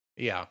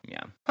 Yeah.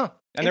 Huh.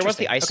 And there was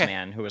the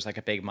Iceman who was like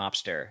a big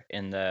mobster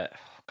in the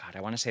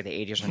I want to say the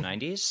 80s or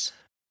 90s.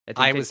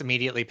 I was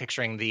immediately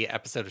picturing the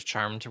episode of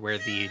Charmed where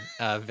the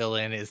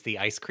villain is the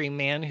ice cream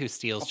man who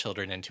steals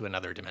children into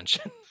another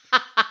dimension.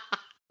 Oh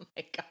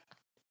my God.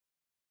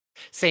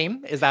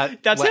 Same? Is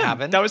that's what him.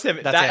 Happened? That was him.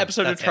 That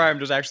episode of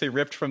Charmed was actually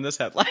ripped from this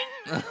headline.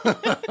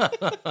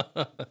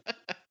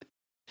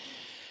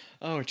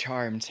 Oh,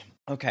 Charmed.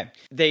 Okay.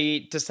 They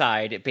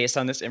decide, based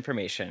on this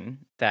information,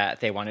 that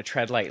they want to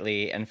tread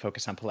lightly and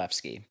focus on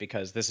Pulevsky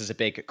because this is a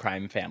big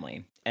crime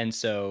family. And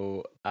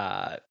so,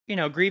 you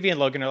know, Greavy and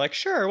Logan are like,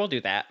 sure, we'll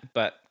do that.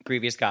 But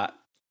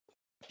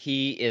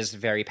he is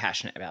very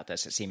passionate about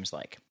this, it seems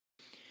like.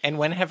 And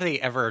when have they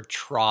ever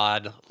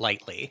trod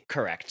lightly?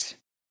 Correct.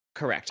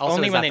 Also,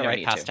 only is when that they the right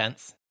need past to.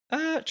 tense?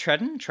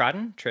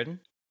 Trodden.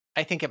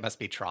 I think it must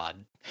be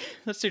trod.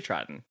 Let's do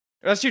trodden.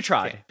 Let's do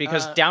trod,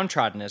 because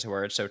downtrodden is a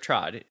word, so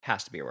trod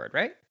has to be a word,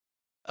 right?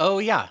 Oh,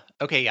 yeah.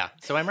 Okay, yeah.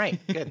 So I'm right.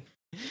 Good.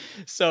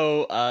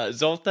 So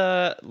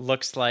Zolta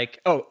looks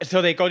like... Oh,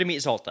 so they go to meet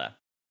Zolta,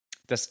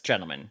 this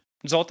gentleman.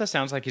 Zolta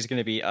sounds like he's going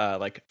to be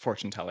like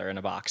fortune teller in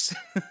a box.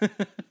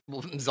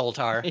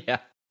 Zoltar. Yeah.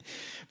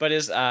 But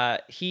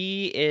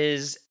he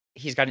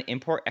he's got an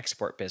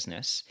import-export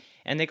business.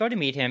 And they go to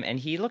meet him, and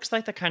he looks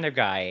like the kind of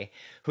guy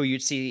who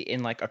you'd see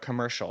in like a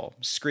commercial,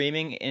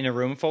 screaming in a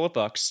room full of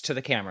books to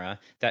the camera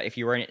that if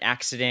you were in an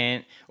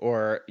accident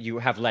or you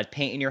have lead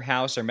paint in your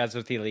house or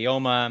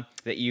mesothelioma,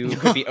 that you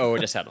could be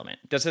owed a settlement.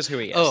 This is who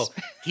he is. Oh,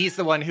 he's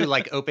the one who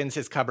like opens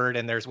his cupboard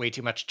and there's way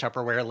too much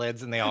Tupperware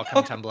lids and they all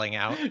come tumbling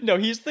out. No,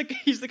 he's the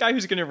guy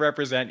who's going to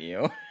represent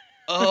you.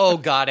 Oh,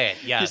 got it.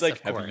 Yes, he's like,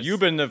 of course. Have you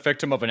been the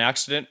victim of an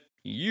accident?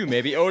 You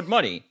may be owed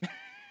money.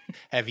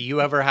 Have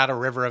you ever had a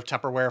river of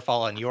Tupperware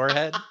fall on your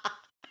head?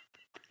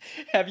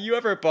 Have you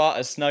ever bought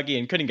a Snuggie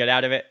and couldn't get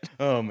out of it?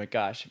 Oh my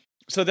gosh.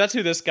 So that's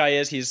who this guy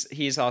is.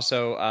 He's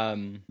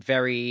also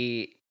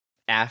very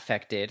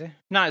affected.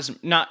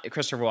 Not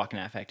Christopher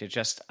Walken affected,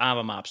 just I'm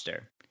a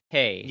mobster.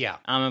 Hey, yeah.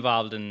 I'm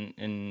involved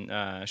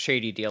in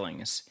shady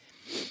dealings.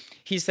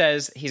 He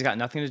says he's got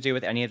nothing to do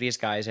with any of these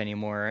guys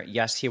anymore.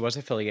 Yes, he was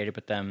affiliated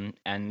with them,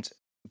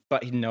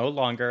 but he no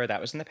longer. That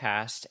was in the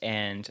past.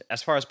 And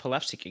as far as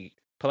Pilevsky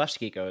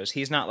goes,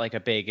 he's not like a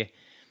big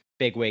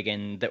wig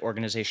in the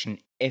organization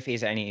if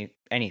he's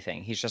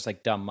anything. He's just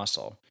like dumb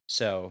muscle.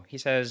 So he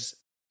says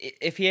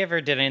if he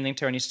ever did anything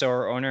to any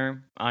store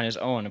owner on his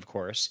own, of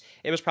course,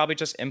 it was probably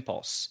just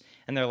impulse.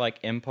 And they're like,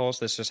 impulse,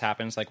 this just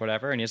happens, like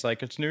whatever. And he's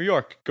like, it's New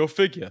York, go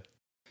figure.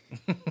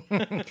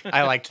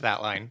 I liked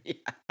that line. Yeah.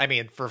 I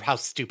mean, for how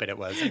stupid it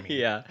was.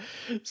 Yeah.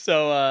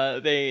 So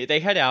they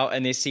head out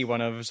and they see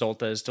one of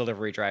Zolta's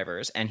delivery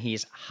drivers, and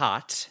he's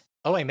hot.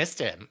 Oh, I missed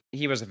him.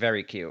 He was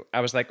very cute. I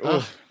was like,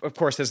 oh, of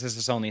course, this is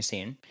his only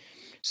scene.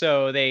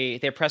 So they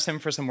press him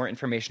for some more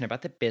information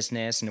about the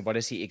business and what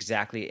is he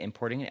exactly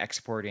importing and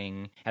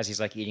exporting as he's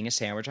like eating a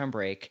sandwich on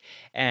break.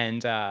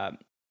 And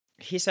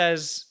he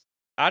says,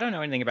 I don't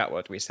know anything about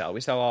what we sell. We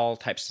sell all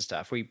types of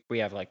stuff. We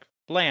have like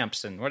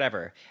lamps and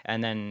whatever.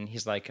 And then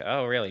he's like,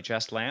 oh, really?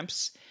 Just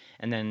lamps?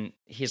 And then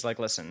he's like,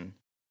 listen,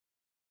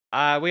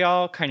 we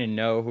all kind of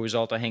know who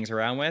Zolta hangs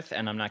around with,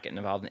 and I'm not getting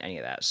involved in any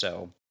of that.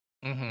 So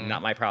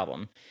not my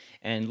problem.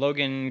 And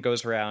Logan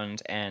goes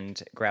around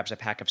and grabs a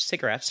pack of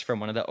cigarettes from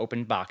one of the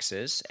open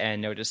boxes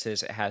and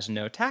notices it has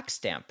no tax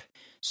stamp.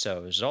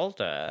 So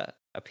Zolta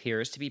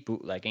appears to be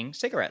bootlegging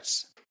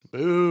cigarettes.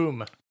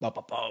 Boom.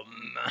 Ba-ba-bum.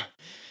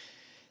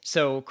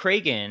 So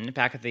Kragen,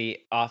 back at the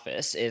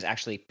office, is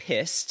actually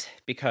pissed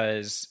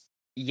because,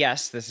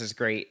 yes, this is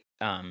great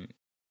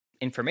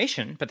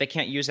information, but they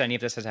can't use any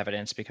of this as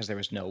evidence because there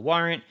was no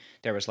warrant.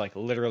 There was like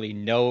literally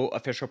no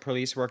official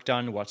police work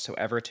done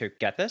whatsoever to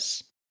get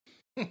this.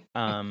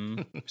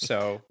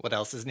 So what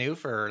else is new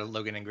for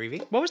Logan and Greavy?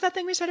 What was that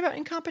thing we said about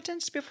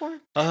incompetence before?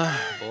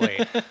 Oh, boy.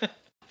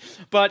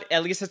 But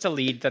at least it's a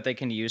lead that they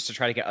can use to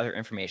try to get other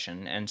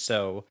information. And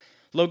so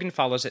Logan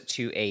follows it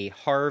to a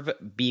Harv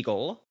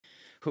Beagle,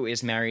 who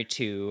is married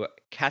to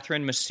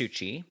Catherine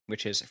Masucci,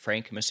 which is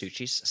Frank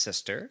Masucci's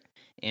sister.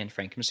 And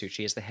Frank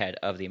Masucci is the head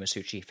of the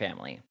Masucci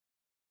family.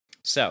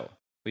 So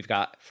we've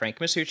got Frank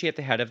Masucci at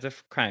the head of the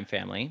crime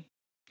family.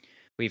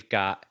 We've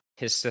got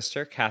his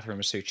sister, Catherine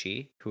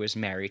Masucci, who is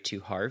married to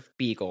Harv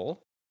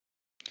Beagle.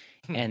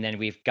 And then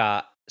we've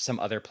got some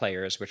other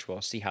players, which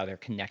we'll see how they're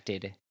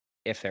connected,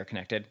 if they're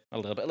connected, a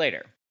little bit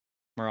later.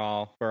 We're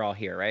all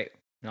here, right?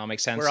 It all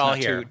makes sense. We're all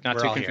here. Not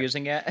too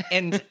confusing yet.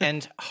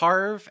 and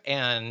Harv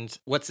and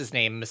what's his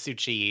name,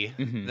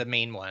 Masucci, the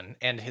main one,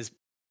 and his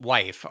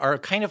wife are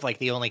kind of like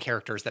the only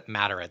characters that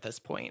matter at this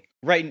point.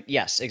 Right.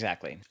 Yes,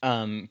 exactly.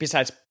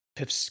 Besides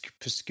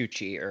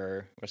Piscucci,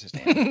 or what's his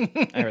name?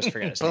 I always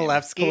forget his name.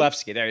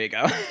 Pilevsky. There you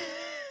go.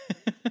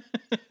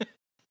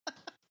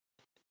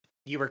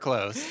 You were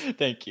close.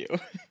 Thank you.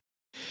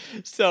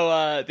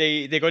 So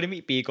they go to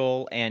meet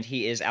Beagle, and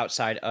he is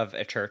outside of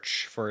a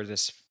church for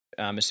this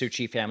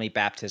Masucci family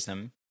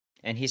baptism,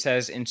 and he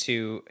says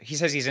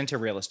he's into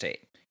real estate.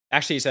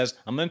 Actually, he says,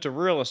 I'm into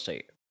real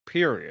estate,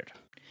 period.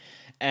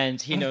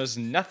 And he knows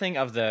nothing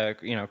of the,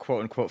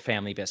 quote unquote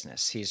family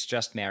business. He's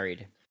just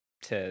married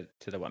to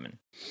the woman.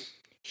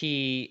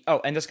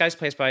 And this guy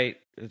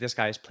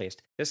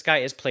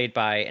is played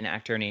by an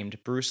actor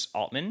named Bruce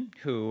Altman,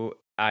 who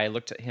I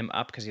looked him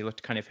up because he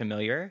looked kind of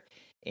familiar.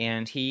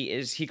 And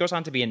he goes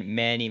on to be in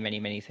many, many,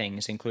 many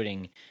things,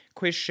 including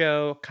Quiz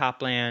Show,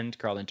 Copland,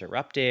 Girl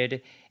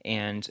Interrupted,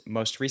 and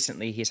most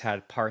recently he's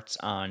had parts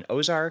on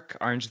Ozark,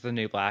 Orange is the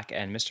New Black,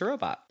 and Mr.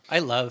 Robot. I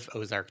love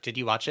Ozark. Did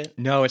you watch it?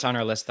 No, it's on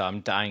our list though.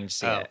 I'm dying to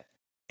see it.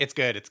 It's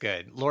good. It's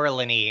good. Laura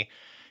Linney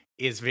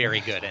is very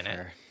good in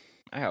it.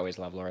 I always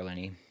love Laura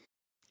Linney.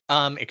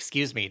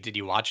 Excuse me. Did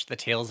you watch The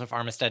Tales of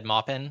Armistead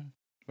Maupin?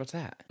 What's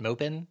that?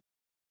 Maupin?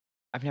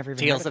 I've never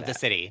even Tales heard of the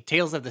City.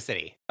 Tales of the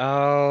City.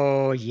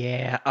 Oh,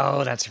 yeah.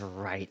 Oh, that's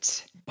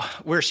right.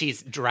 Where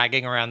she's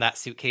dragging around that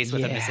suitcase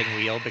with a missing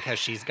wheel because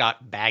she's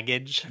got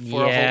baggage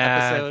for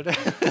a whole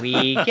episode.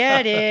 We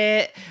get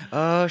it.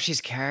 Oh,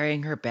 she's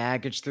carrying her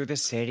baggage through the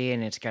city,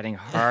 and it's getting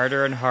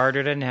harder and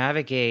harder to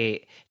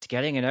navigate. It's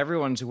getting in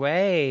everyone's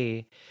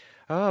way.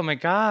 Oh, my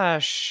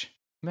gosh.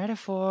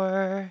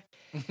 Metaphor.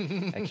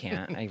 I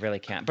can't. I really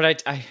can't.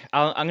 But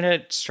I'm going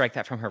to strike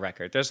that from her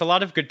record. There's a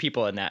lot of good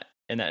people in that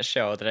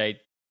show that I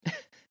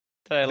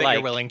like.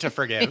 You're willing to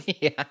forgive.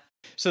 Yeah.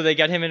 So they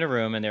get him in a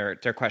room and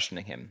they're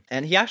questioning him.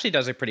 And he actually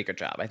does a pretty good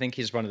job. I think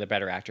he's one of the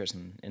better actors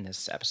in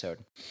this episode.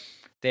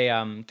 They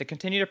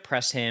continue to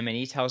press him and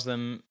he tells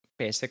them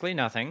basically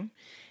nothing.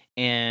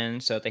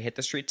 And so they hit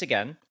the streets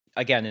again.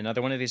 Again,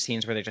 another one of these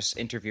scenes where they just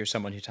interview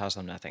someone who tells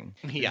them nothing.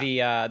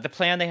 Yeah. The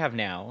plan they have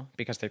now,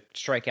 because they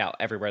strike out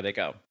everywhere they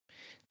go,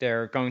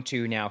 they're going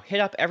to now hit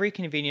up every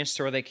convenience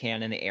store they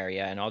can in the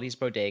area and all these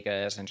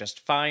bodegas and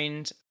just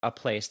find a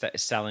place that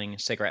is selling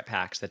cigarette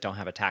packs that don't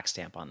have a tax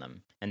stamp on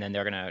them. And then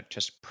they're going to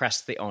just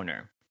press the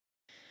owner.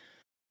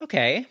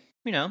 Okay,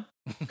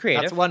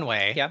 creative. That's one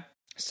way. Yeah.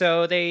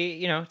 So they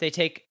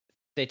take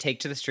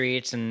to the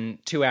streets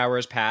and 2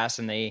 hours pass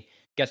and they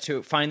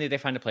finally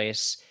find a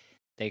place.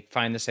 They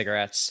find the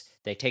cigarettes.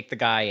 They take the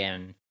guy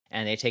in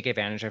and they take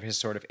advantage of his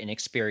sort of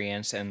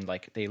inexperience and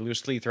like they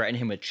loosely threaten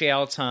him with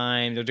jail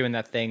time. They're doing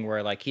that thing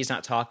where like he's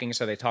not talking,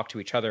 so they talk to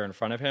each other in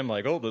front of him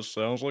like, oh, this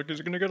sounds like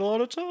he's going to get a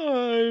lot of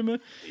time.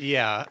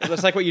 Yeah.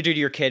 It's like what you do to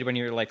your kid when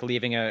you're like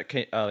leaving a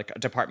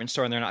department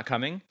store and they're not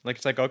coming. Like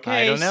it's like,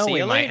 okay, I don't know.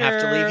 We might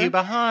have to leave you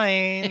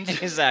behind.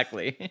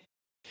 Exactly.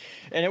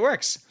 And it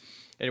works.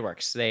 It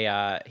works.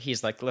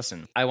 He's like,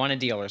 listen, I want a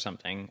deal or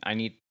something. I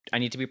need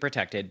to be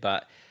protected,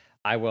 but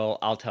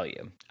I'll tell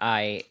you.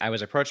 I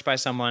was approached by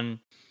someone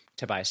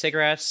to buy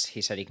cigarettes.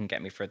 He said he can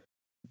get me for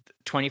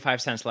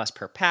 25 cents less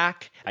per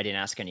pack. I didn't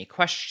ask any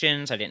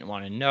questions. I didn't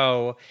want to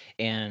know.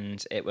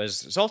 And it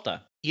was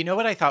Zolta. You know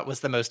what I thought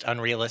was the most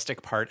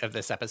unrealistic part of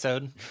this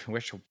episode?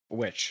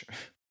 Which?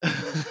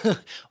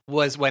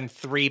 Was when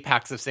 3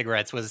 packs of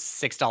cigarettes was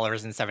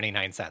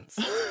 $6.79.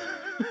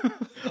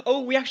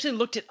 Oh, we actually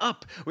looked it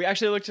up.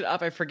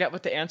 I forget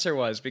what the answer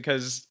was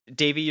because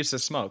Davey used to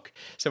smoke.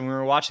 So when we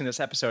were watching this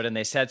episode and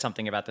they said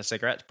something about the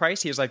cigarette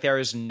price, he was like, there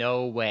is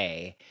no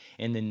way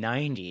in the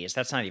 90s,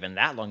 that's not even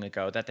that long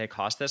ago, that they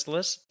cost this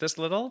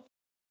little.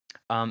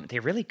 They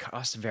really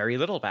cost very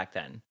little back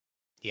then.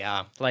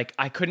 Yeah. Like,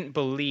 I couldn't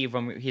believe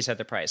when he said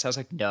the price. I was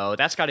like, no,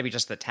 that's got to be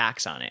just the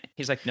tax on it.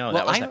 He's like, no,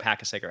 that was the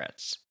pack of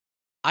cigarettes.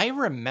 I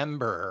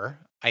remember,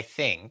 I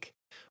think,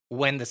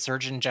 when the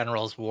Surgeon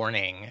General's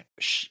warning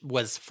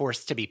was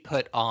forced to be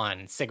put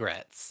on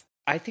cigarettes.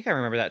 I think I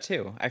remember that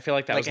too. I feel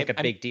like that was a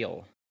big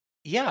deal.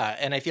 Yeah,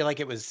 and I feel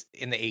like it was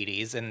in the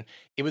 80s, and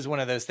it was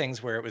one of those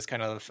things where it was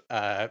kind of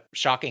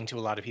shocking to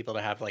a lot of people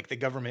to have like the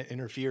government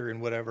interfere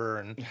and whatever,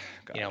 and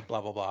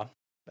blah, blah, blah.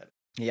 But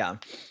yeah.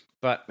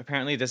 But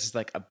apparently this is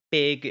like a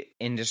big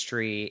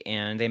industry,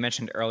 and they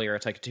mentioned earlier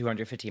it's like a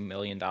 $250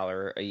 million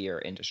a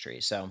year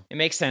industry. So it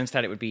makes sense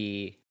that it would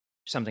be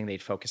something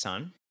they'd focus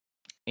on.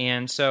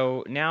 And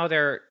so now they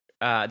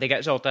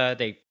get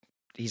Zolta.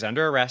 He's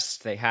under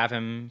arrest. They have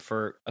him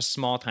for a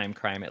small time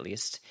crime at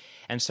least.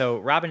 And so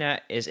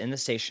Robinette is in the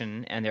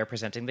station, and they're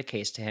presenting the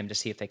case to him to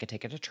see if they could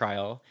take it to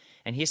trial.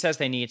 And he says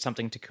they need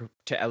something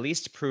to at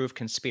least prove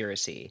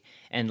conspiracy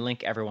and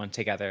link everyone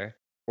together,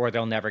 or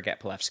they'll never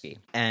get Pilevsky.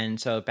 And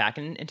so back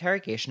in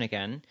interrogation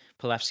again,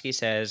 Pilevsky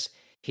says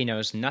he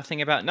knows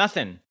nothing about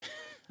nothing.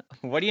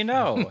 What do you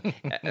know?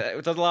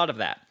 There's a lot of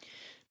that.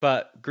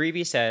 But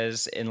Greavy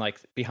says,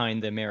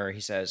 behind the mirror,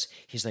 he says,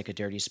 he's like a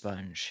dirty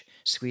sponge.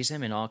 Squeeze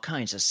him and all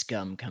kinds of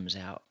scum comes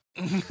out.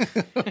 I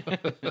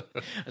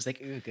was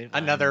like, ooh, good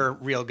line. Another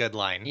real good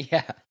line.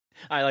 Yeah,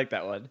 I like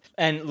that one.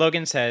 And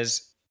Logan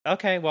says,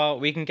 okay,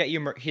 well, we can get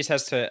you, he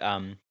says to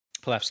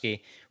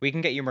Pilevsky, we can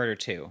get you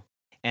murdered too.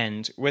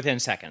 And within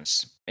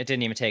seconds, it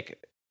didn't even take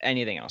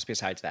anything else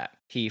besides that.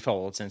 He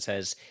folds and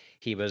says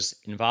he was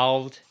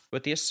involved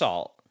with the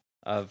assault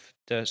of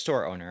the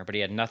store owner, but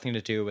he had nothing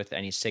to do with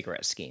any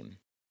cigarette scheme.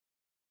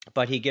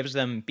 But he gives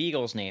them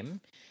Beagle's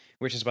name,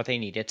 which is what they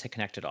needed to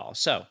connect it all.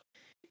 So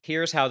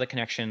here's how the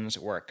connections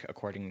work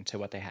according to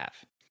what they have.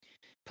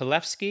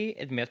 Pilevsky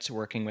admits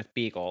working with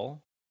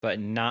Beagle, but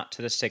not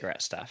to the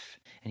cigarette stuff,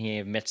 and he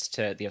admits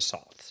to the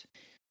assault.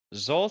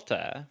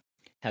 Zolta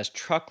has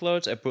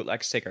truckloads of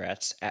bootleg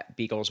cigarettes at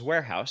Beagle's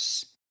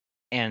warehouse,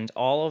 and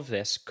all of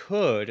this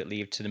could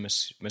lead to the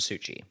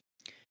Masucci.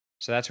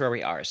 So that's where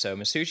we are. So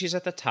Masucci's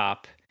at the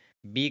top.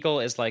 Beagle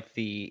is like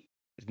the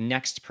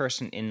next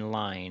person in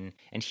line,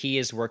 and he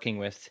is working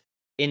with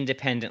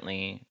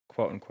independently,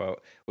 quote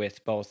unquote,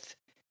 with both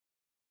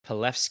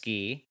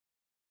Pilevsky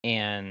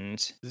and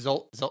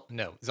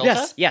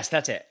Zolta? Yes,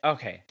 that's it.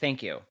 Okay,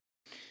 thank you.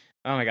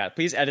 Oh my god,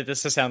 please edit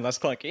this to sound less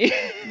clunky.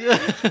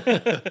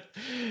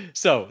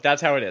 So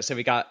that's how it is. So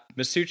we got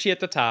Masucci at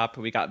the top,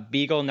 we got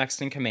Beagle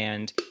next in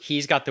command.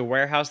 He's got the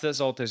warehouse that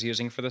Zolta's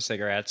using for the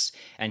cigarettes,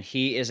 and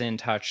he is in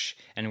touch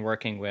and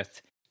working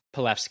with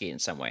Pilevsky in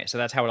some way. So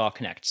that's how it all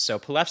connects. So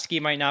Pilevsky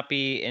might not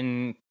be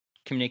in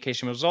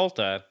communication with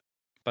Zolta,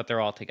 but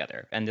they're all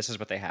together, and this is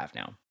what they have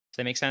now. Does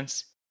that make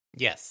sense?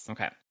 Yes.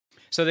 Okay.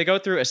 So they go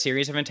through a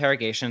series of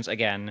interrogations.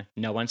 Again,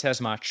 no one says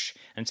much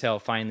until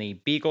finally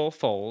Beagle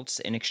folds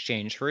in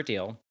exchange for a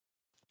deal.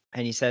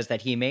 And he says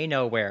that he may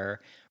know where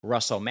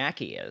Russell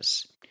Mackey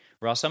is.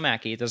 Russell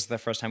Mackey, this is the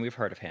first time we've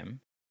heard of him.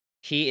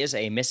 He is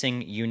a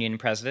missing union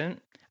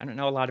president. I don't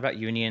know a lot about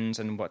unions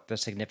and what the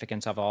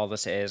significance of all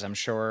this is. I'm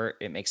sure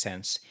it makes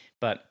sense.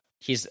 But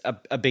he's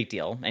a big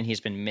deal, and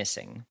he's been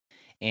missing.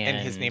 And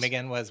his name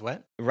again was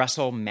what?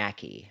 Russell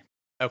Mackey.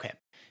 Okay.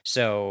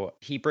 So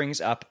he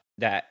brings up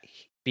that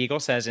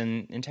Beagle says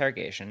in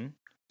interrogation,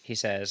 he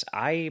says,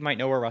 I might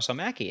know where Russell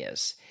Mackey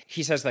is.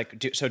 He says,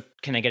 like, so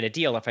can I get a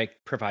deal if I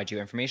provide you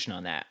information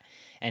on that?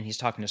 And he's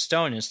talking to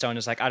Stone, and Stone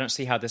is like, I don't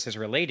see how this is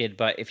related,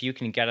 but if you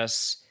can get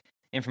us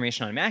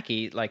information on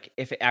Mackey, like,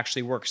 if it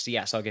actually works,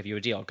 yes, I'll give you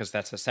a deal, because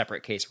that's a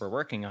separate case we're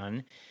working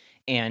on.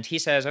 And he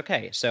says,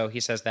 okay. So he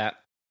says that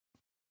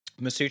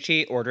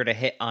Masucci ordered a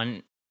hit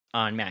on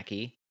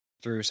Mackey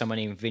through someone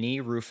named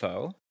Vinny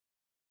Rufo,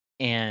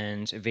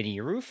 and Vinny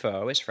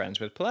Rufo is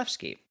friends with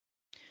Pilevsky.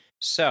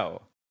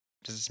 So,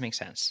 does this make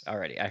sense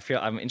already? I feel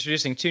I'm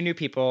introducing two new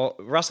people.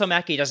 Russell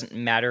Mackey doesn't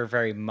matter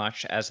very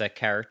much as a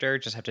character,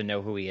 just have to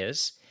know who he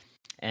is.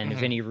 And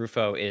Vinny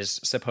Rufo is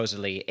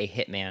supposedly a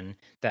hitman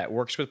that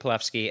works with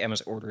Pilevsky and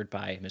was ordered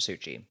by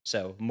Masucci.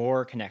 So,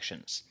 more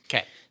connections.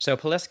 Okay. So,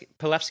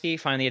 Pilevsky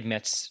finally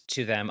admits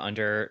to them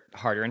under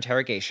harder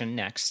interrogation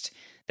next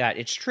that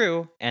it's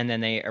true, and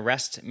then they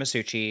arrest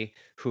Masucci,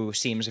 who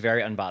seems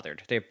very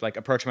unbothered. They like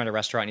approach him at a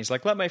restaurant, and he's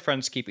like, let my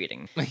friends keep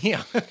eating.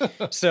 Yeah.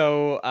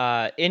 So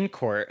in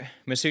court,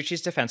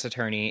 Masucci's defense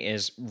attorney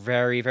is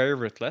very, very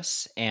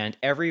ruthless, and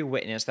every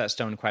witness that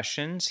Stone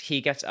questions,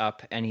 he gets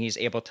up and he's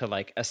able to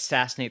like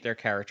assassinate their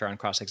character on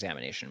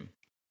cross-examination.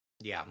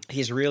 Yeah.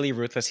 He's really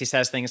ruthless. He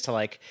says things to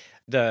like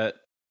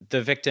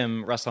the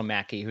victim, Russell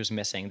Mackey, who's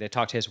missing. They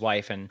talk to his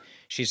wife, and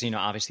she's,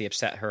 obviously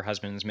upset her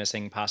husband's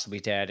missing, possibly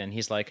dead. And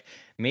he's like,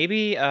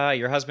 maybe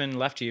your husband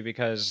left you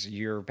because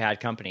you're bad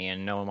company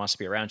and no one wants to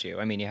be around you.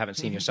 I mean, you haven't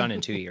seen your son in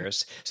 2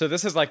 years. So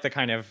this is like the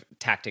kind of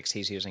tactics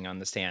he's using on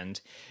the stand.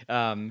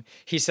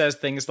 He says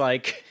things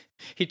like,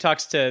 he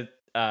talks to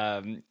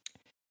the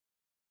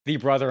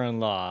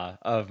brother-in-law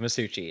of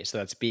Masucci, so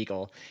that's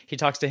Beagle. He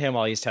talks to him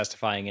while he's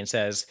testifying and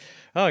says,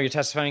 oh, you're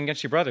testifying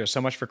against your brother. So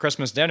much for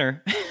Christmas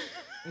dinner.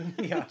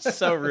 Yeah,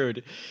 so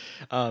rude.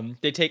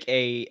 They take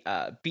a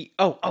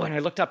and I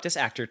looked up this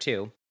actor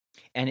too,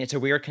 and it's a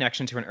weird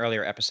connection to an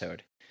earlier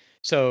episode.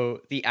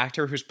 So the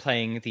actor who's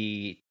playing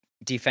the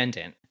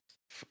defendant,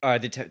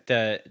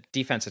 the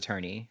defense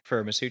attorney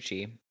for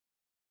Masucci,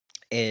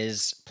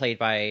 is played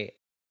by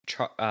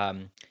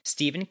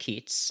Stephen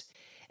Keats,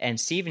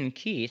 and Stephen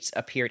Keats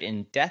appeared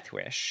in Death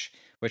Wish,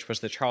 which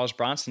was the Charles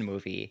Bronson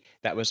movie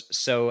that was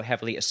so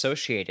heavily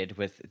associated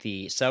with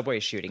the subway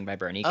shooting by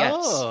Bernie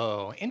Goetz.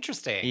 Oh,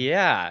 interesting.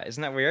 Yeah,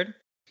 isn't that weird?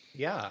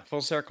 Yeah. Full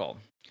circle.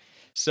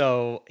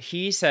 So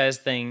he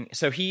says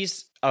so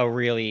he's a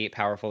really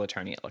powerful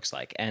attorney, it looks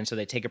like. And so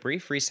they take a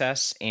brief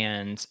recess,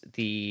 and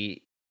the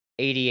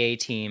ADA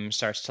team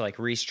starts to like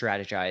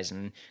re-strategize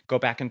and go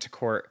back into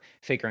court,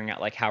 figuring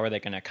out like how are they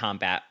going to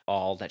combat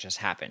all that just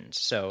happened.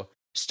 So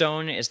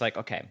Stone is like,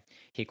 okay.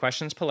 He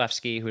questions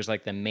Pilevsky, who's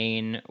like the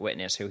main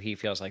witness, who he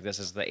feels like this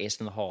is the ace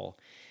in the hole.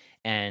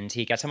 And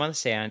he gets him on the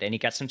stand, and he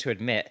gets him to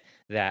admit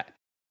that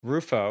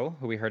Rufo,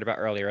 who we heard about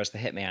earlier as the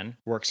hitman,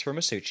 works for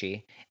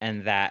Masucci,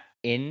 and that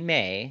in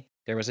May,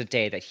 there was a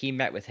day that he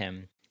met with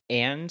him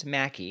and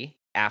Mackey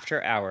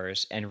after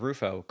hours, and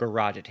Rufo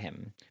garroted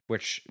him,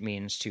 which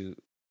means to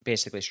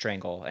basically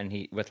strangle, and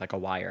he with like a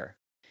wire.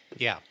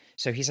 Yeah.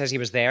 So he says he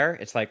was there.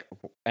 It's like,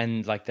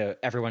 and like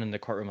everyone in the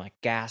courtroom like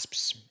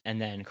gasps,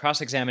 and then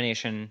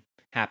cross-examination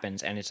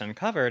happens, and it's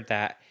uncovered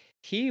that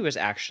he was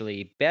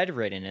actually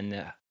bedridden in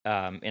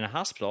a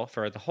hospital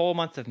for the whole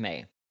month of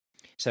May.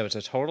 So it's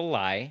a total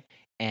lie,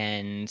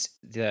 and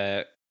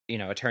the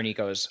attorney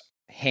goes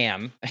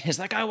ham. He's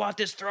like, I want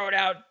this thrown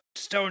out.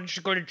 Stone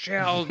should go to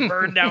jail,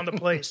 burn down the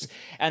place.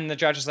 And the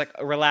judge is like,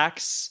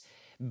 relax,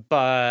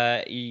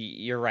 but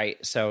you're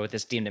right. So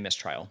this deemed a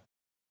mistrial.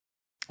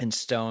 And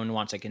Stone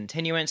wants a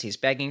continuance. He's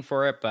begging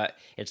for it, but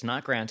it's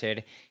not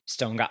granted.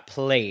 Stone got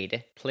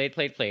played.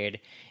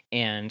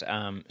 And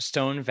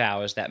Stone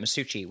vows that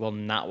Masucci will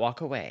not walk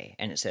away.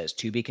 And it says,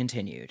 to be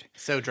continued.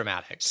 So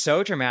dramatic.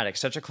 So dramatic.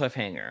 Such a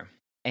cliffhanger.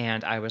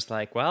 And I was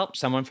like, well,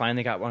 someone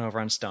finally got one over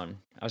on Stone.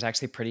 I was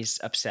actually pretty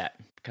upset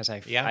because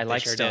I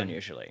like Stone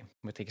usually,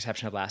 with the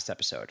exception of last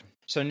episode.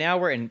 So now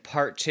we're in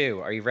part 2.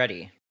 Are you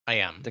ready? I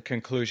am. The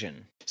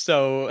conclusion.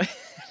 So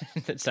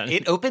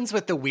it opens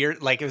with the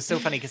weird, like, it was so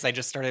funny because I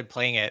just started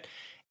playing it,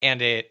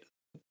 and it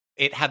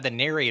had the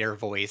narrator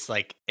voice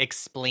like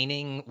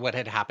explaining what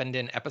had happened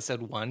in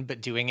episode 1,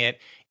 but doing it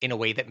in a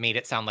way that made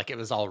it sound like it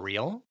was all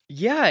real.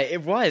 Yeah,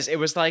 it was. It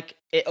was like,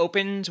 it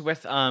opened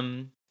with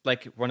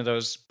like one of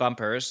those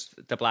bumpers,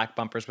 the black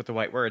bumpers with the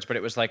white words, but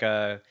it was like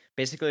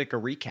basically like a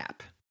recap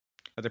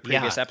of the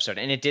previous episode.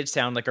 And it did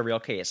sound like a real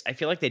case. I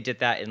feel like they did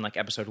that in like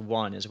episode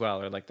 1 as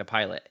well, or like the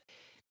pilot,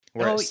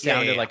 where it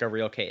sounded like a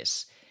real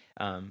case.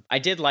 I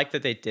did like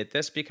that they did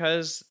this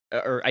because,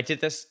 I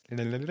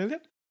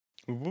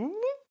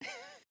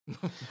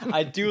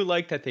do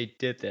like that they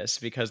did this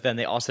because then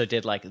they also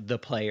did like the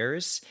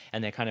players,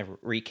 and they kind of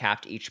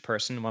recapped each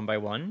person one by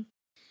one.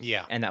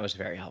 Yeah. And that was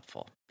very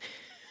helpful.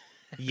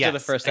 Yes, to the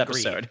first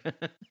episode.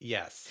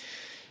 Yes.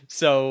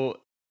 So,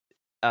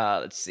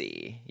 let's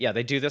see. Yeah,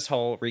 they do this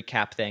whole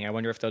recap thing. I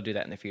wonder if they'll do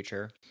that in the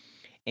future.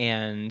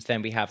 And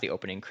then we have the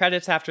opening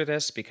credits after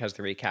this because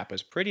the recap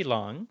was pretty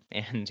long,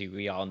 and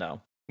we all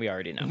know We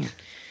already know.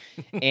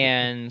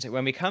 And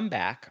when we come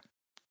back,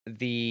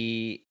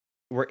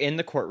 we're in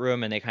the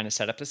courtroom and they kind of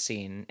set up the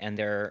scene, and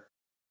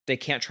they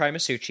can't try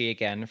Masucci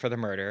again for the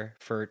murder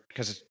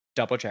because it's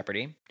double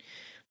jeopardy.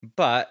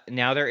 But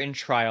now they're in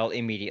trial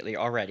immediately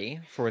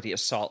already for the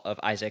assault of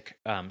Isaac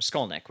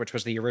Skolnick, which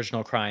was the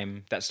original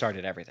crime that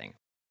started everything.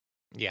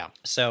 Yeah.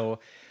 So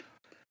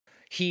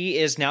he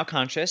is now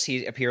conscious.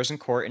 He appears in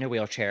court in a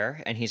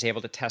wheelchair, and he's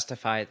able to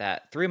testify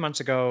that 3 months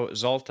ago,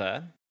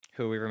 Zolta,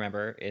 who we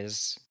remember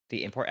is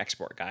the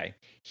import-export guy,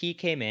 he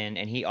came in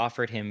and he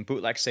offered him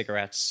bootleg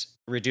cigarettes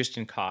reduced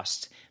in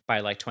cost by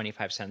like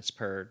 25 cents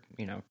per,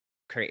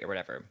 crate or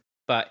whatever.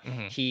 But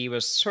he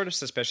was sort of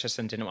suspicious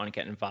and didn't want to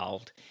get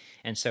involved.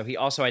 And so he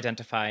also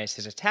identifies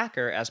his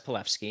attacker as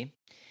Pilevsky.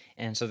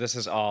 And so this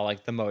is all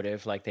like the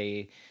motive. Like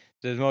the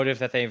motive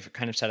that they've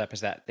kind of set up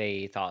is that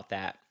they thought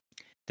that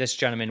this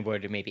gentleman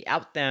would maybe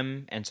out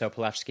them. And so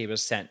Pilevsky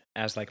was sent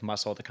as like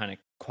muscle to kind of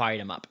quiet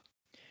him up.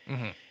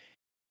 Mm-hmm.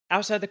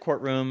 Outside the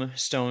courtroom,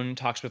 Stone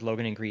talks with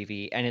Logan and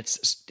Greavy, and it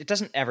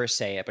doesn't ever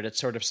say it, but it's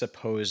sort of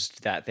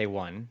supposed that they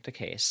won the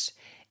case.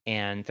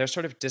 And they're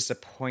sort of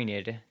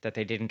disappointed that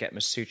they didn't get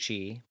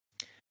Masucci.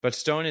 But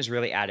Stone is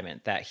really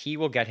adamant that he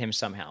will get him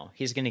somehow.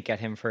 He's going to get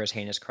him for his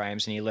heinous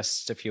crimes, and he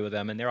lists a few of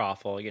them, and they're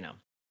awful,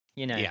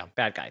 Yeah.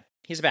 Bad guy.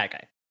 He's a bad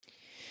guy.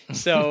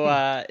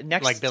 So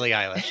next... Like Billie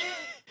Eilish.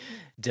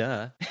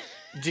 Duh.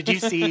 Did you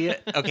see...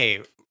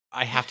 Okay,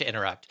 I have to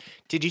interrupt.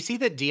 Did you see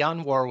that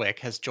Dionne Warwick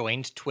has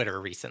joined Twitter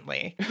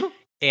recently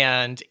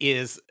and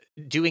is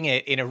doing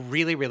it in a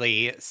really,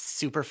 really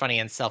super funny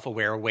and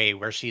self-aware way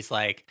where she's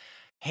like,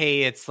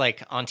 hey, it's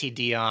like Auntie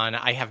Dionne.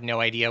 I have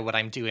no idea what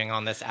I'm doing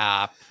on this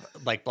app,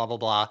 like blah, blah,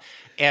 blah.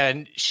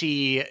 And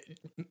she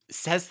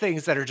says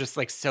things that are just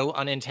like so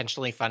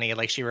unintentionally funny.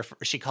 Like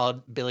she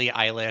called Billie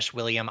Eilish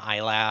William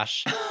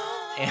Eyelash.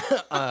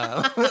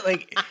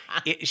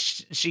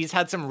 She's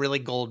had some really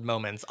gold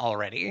moments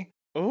already.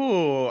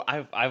 Ooh,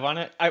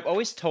 I've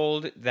always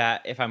told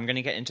that if I'm going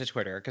to get into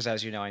Twitter, because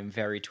as you know, I'm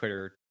very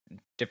Twitter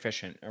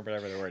deficient or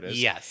whatever the word is.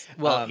 Yes.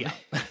 Well, yeah.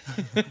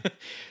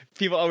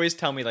 People always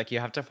tell me like you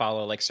have to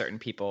follow like certain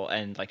people,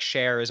 and like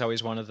Cher is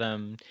always one of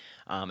them.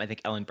 I think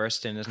Ellen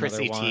Burstyn is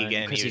Chrissy another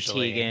one. Chrissy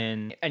usually.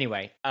 Teigen.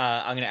 Anyway,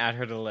 I'm going to add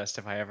her to the list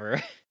if I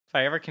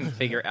ever can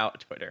figure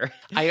out Twitter.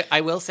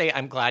 I will say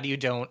I'm glad you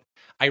don't.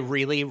 I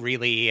really,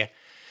 really.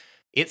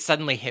 It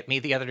suddenly hit me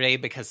the other day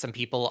because some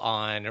people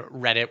on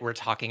Reddit were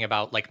talking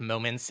about like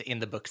moments in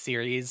the book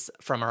series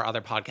from our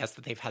other podcast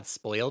that they've had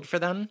spoiled for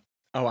them.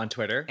 Oh, on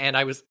Twitter? And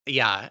I was,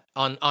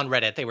 on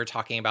Reddit, they were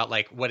talking about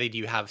like, what did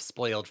you have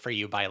spoiled for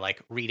you by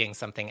like reading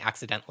something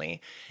accidentally?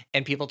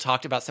 And people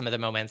talked about some of the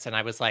moments, and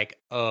I was like,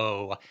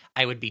 oh,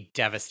 I would be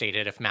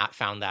devastated if Matt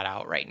found that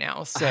out right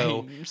now.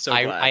 So,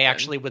 I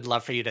actually would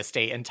love for you to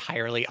stay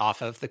entirely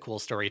off of the Cool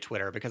Story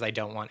Twitter because I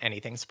don't want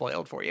anything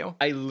spoiled for you.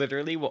 I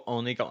literally will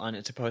only go on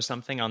it to post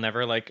something. I'll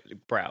never like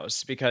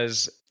browse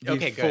because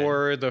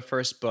before the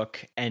first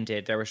book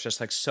ended, there was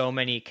just like so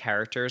many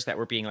characters that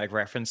were being like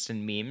referenced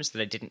in memes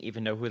that I didn't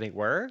even know who they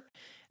were.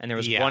 And there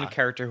was one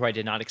character who I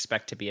did not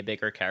expect to be a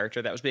bigger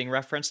character that was being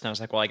referenced. And I was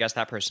like, well, I guess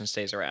that person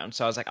stays around.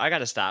 So I was like, I got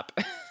to stop.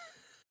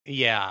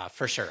 Yeah,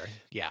 for sure.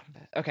 Yeah.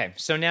 Okay.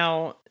 So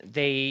now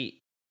who's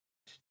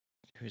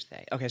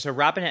they? Okay. So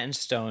Robinette and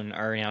Stone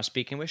are now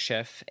speaking with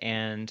Schiff,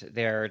 and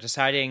they're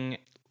deciding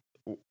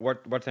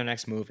what their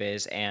next move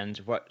is. And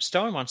what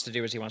Stone wants to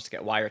do is he wants to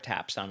get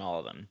wiretaps on all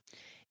of them.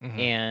 Mm-hmm.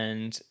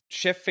 And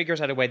Schiff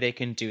figures out a way they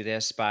can do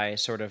this by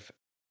sort of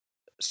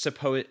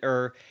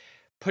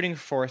putting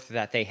forth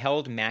that they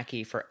held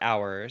Mackie for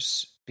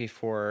hours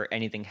before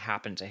anything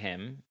happened to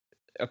him,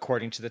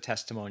 according to the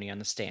testimony on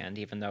the stand,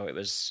 even though it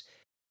was,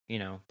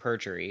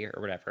 perjury or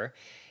whatever,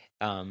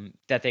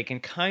 that they can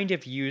kind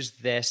of use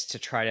this to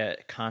try to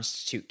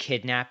constitute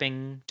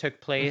kidnapping took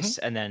place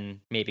and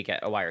then maybe get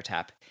a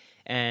wiretap.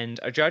 And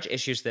a judge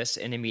issues this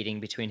in a meeting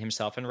between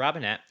himself and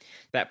Robinette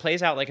that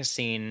plays out like the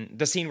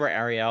scene where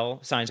Ariel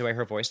signs away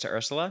her voice to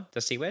Ursula,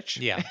 the sea witch.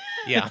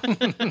 Yeah.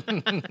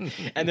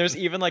 And there's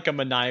even like a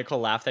maniacal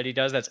laugh that he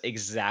does that's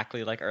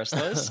exactly like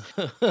Ursula's.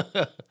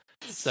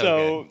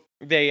 So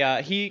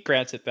he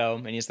grants it though,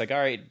 and he's like, all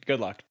right, good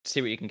luck.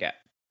 See what you can get.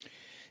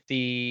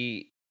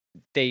 They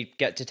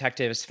get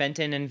detectives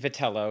Fenton and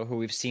Vitello, who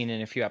we've seen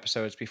in a few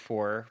episodes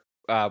before.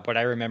 What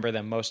I remember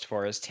them most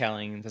for is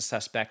tailing the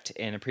suspect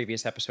in a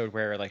previous episode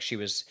where like she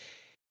was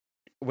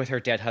with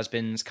her dead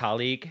husband's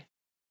colleague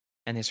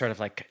and they sort of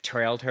like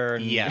trailed her.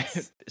 And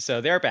yes.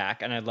 So they're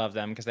back, and I love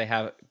them because they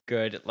have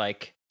good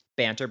like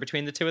banter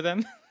between the two of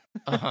them.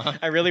 Uh-huh.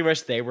 I really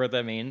wish they were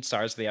the main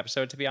stars of the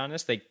episode, to be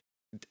honest. They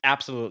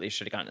absolutely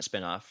should have gotten a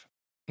spinoff.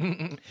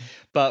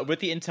 But with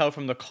the intel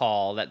from the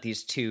call that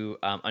these two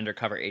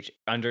undercover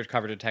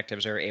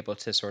detectives are able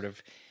to sort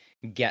of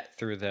get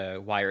through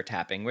the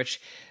wiretapping,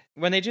 which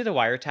when they do the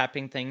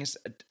wiretapping things,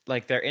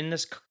 like they're in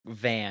this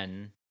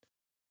van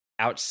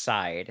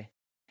outside,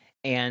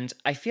 and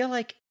I feel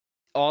like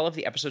all of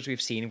the episodes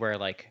we've seen where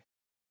like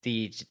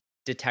the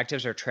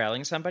detectives are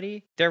trailing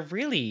somebody, they're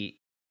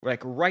really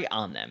like right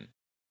on them.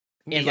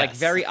 in like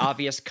very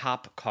obvious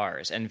cop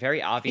cars and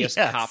very obvious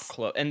cop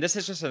clothes. And this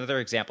is just another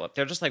example.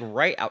 They're just like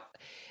right out.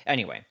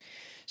 Anyway,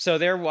 so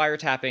they're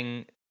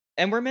wiretapping,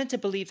 and we're meant to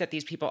believe that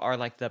these people are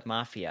like the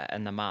mafia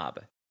and the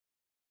mob,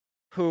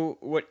 who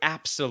would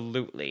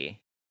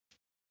absolutely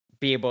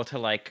be able to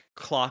like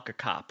clock a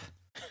cop.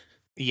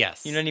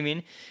 Yes. You know what I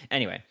mean?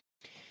 Anyway,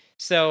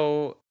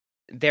 so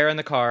they're in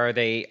the car,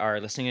 they are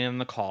listening in on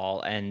the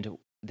call, and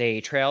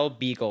they trail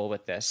Beagle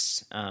with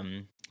this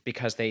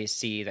because they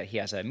see that he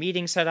has a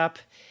meeting set up,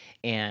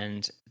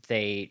 and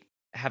they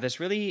have this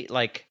really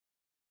like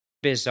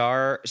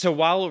bizarre. So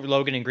while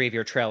Logan and Greavy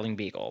are trailing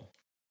Beagle,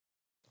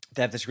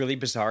 they have this really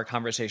bizarre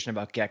conversation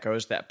about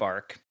geckos that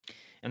bark.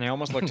 And I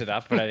almost looked it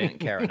up, but I didn't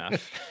care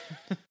enough.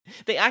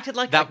 They acted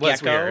like that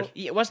was gecko.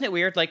 Weird. Wasn't it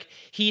weird? Like,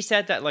 he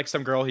said that like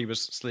some girl he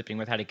was sleeping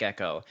with had a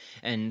gecko,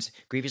 and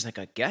Greavy's like,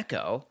 a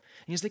gecko?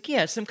 And he's like,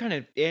 yeah, it's some kind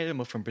of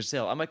animal from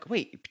Brazil. I'm like,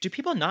 wait, do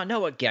people not know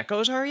what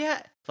geckos are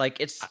yet? Like,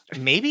 it's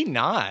maybe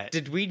not.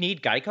 Did we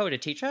need Geico to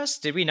teach us?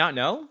 Did we not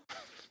know?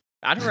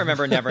 I don't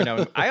remember never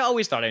knowing. I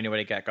always thought I knew what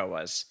a gecko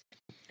was.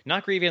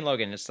 Not Greavy and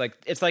Logan. It's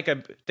like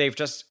they've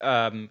just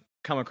come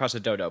across a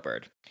dodo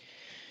bird.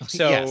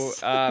 So yes.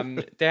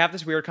 They have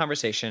this weird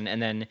conversation,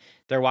 and then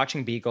they're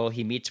watching Beagle.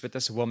 He meets with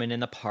this woman in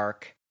the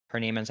park. Her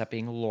name ends up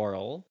being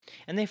Laurel,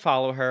 and they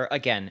follow her,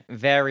 again,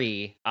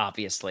 very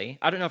obviously.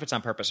 I don't know if it's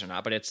on purpose or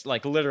not, but it's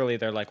like literally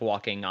they're like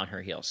walking on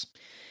her heels.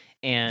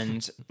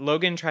 And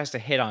Logan tries to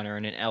hit on her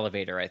in an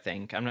elevator, I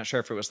think. I'm not sure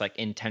if it was like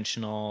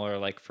intentional or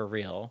like for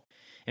real.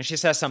 And she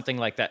says something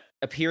like that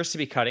appears to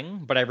be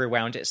cutting, but I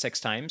rewound it 6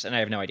 times, and I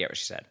have no idea what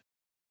she said.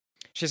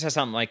 She says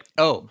something like,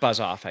 oh, buzz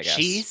off, I guess.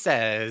 She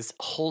says,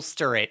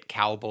 holster it,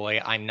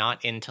 cowboy. I'm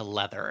not into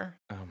leather.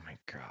 Oh, my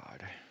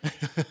God.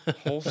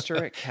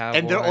 Holster it, cowboy.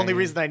 And the only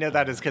reason I know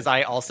that is because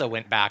I also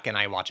went back and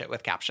I watch it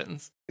with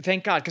captions.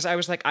 Thank God, because I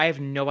was like, I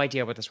have no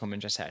idea what this woman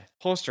just said.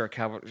 Holster it,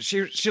 cowboy. She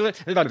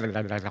that's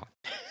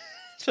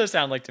what it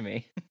sounded like to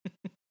me.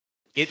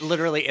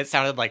 It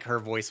sounded like her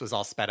voice was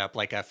all sped up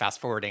like a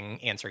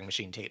fast-forwarding answering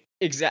machine tape.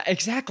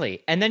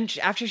 Exactly. And then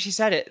after she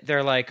said it,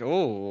 they're like,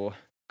 oh...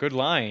 good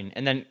line.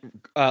 And then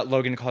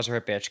Logan calls her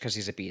a bitch because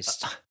he's a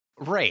beast.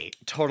 Right.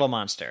 Total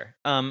monster.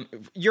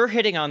 You're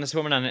hitting on this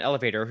woman on an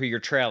elevator who you're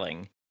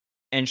trailing,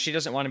 and she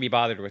doesn't want to be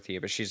bothered with you,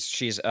 but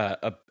she's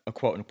a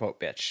quote-unquote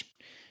bitch.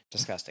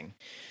 Disgusting.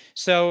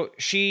 So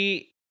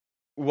she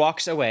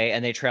walks away,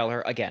 and they trail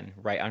her again,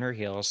 right on her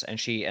heels,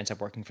 and she ends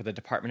up working for the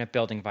Department of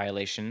Building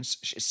Violations.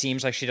 It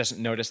seems like she doesn't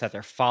notice that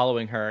they're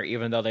following her,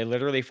 even though they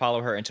literally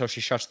follow her until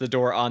she shuts the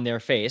door on their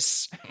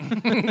face.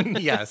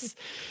 Yes.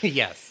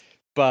 Yes.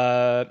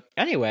 But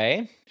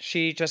anyway,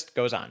 she just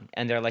goes on,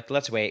 and they're like,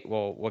 let's wait,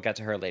 we'll get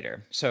to her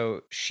later.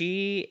 So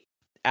she,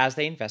 as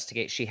they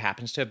investigate, she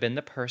happens to have been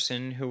the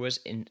person who was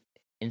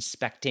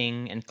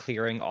inspecting and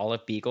clearing all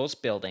of Beagle's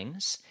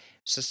buildings.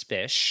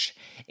 Suspicious.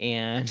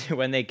 And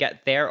when they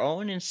get their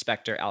own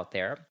inspector out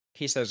there,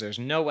 he says there's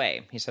no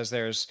way. He says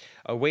there's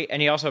a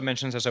and he also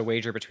mentions there's a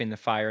wager between the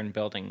fire and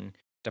building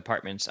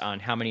departments on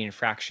how many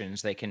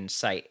infractions they can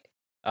cite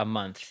a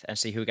month and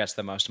see who gets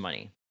the most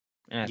money.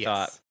 And I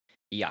thought...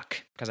 yuck,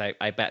 because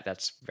I bet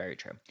that's very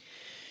true.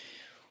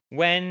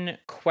 When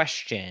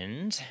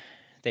questioned,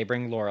 they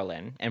bring Laurel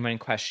in, and when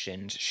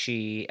questioned,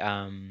 she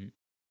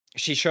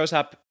shows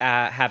up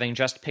having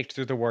just picked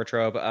through the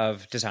wardrobe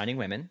of designing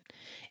women,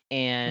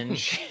 and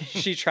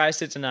she tries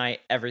to deny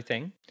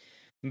everything,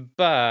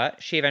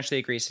 but she eventually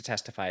agrees to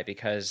testify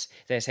because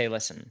they say,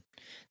 listen,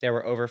 there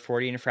were over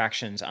 40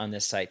 infractions on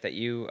this site that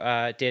you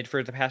did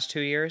for the past 2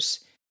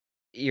 years.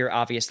 You're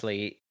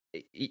obviously...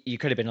 you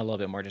could have been a little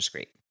bit more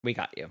discreet. We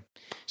got you.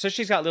 So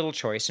she's got little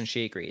choice, and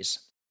she agrees.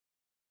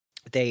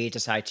 They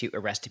decide to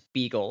arrest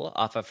Beagle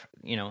off of,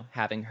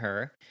 having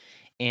her.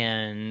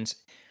 And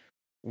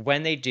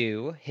when they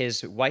do,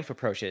 his wife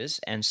approaches,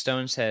 and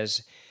Stone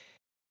says,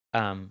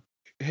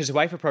 his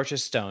wife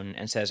approaches Stone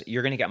and says,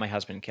 you're going to get my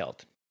husband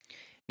killed.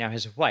 Now,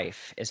 his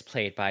wife is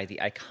played by the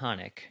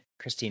iconic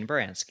Christine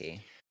Baranski,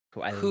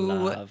 who I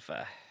love.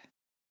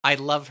 I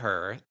love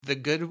her. The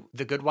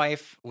Good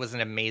Wife was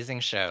an amazing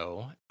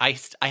show. I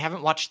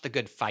haven't watched The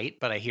Good Fight,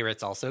 but I hear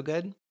it's also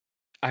good.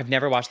 I've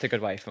never watched The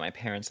Good Wife, but my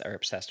parents are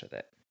obsessed with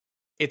it.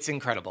 It's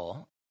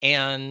incredible.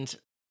 And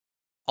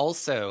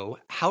also,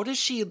 how does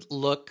she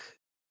look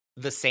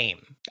the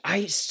same?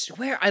 I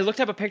swear, I looked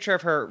up a picture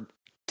of her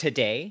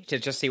today to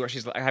just see what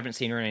she's... I haven't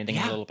seen her in anything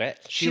in a little bit.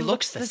 She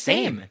looks the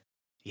same.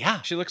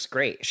 Yeah. She looks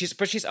great.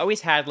 But she's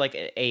always had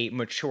like a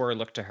mature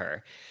look to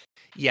her.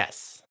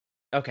 Yes.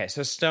 Okay,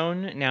 so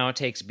Stone now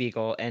takes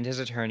Beagle and his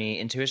attorney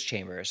into his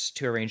chambers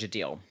to arrange a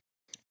deal.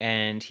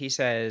 And he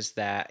says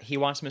that he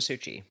wants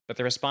Masucci, but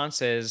the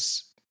response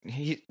is,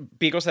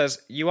 Beagle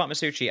says, you want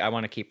Masucci, I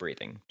want to keep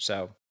breathing.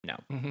 So, no.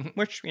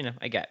 Which,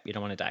 I get. You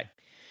don't want to die.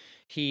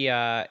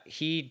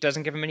 He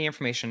doesn't give him any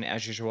information.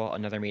 As usual,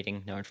 another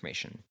meeting, no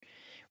information.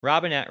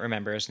 Robinette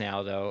remembers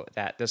now, though,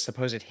 that the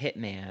supposed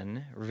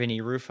hitman,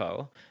 Vinny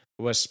Rufo,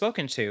 was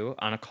spoken to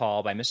on a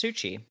call by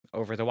Masucci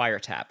over the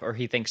wiretap, or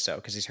he thinks so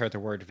because he's heard the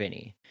word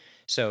Vinny.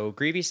 So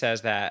Greavy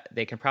says that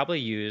they can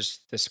probably use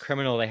this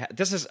criminal.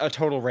 This is a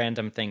total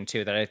random thing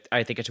too that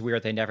I think it's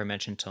weird they never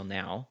mentioned till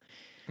now.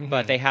 Mm-hmm.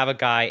 But they have a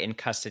guy in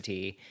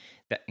custody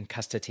that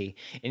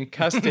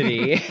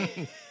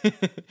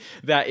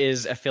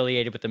is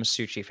affiliated with the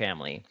Masucci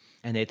family,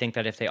 and they think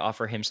that if they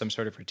offer him some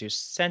sort of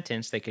reduced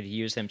sentence, they could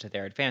use him to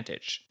their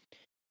advantage.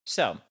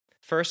 So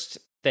first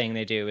thing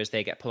they do is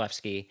they get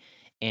Pilevsky.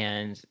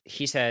 And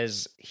he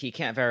says he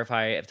can't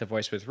verify if the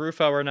voice was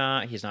Rufo or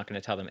not. He's not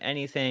going to tell them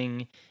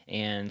anything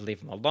and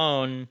leave him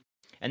alone.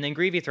 And then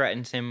Greavy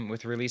threatens him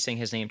with releasing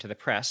his name to the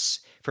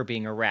press for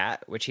being a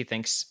rat, which he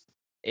thinks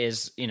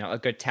is, a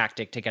good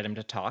tactic to get him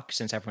to talk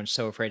since everyone's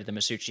so afraid of the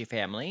Masucci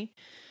family.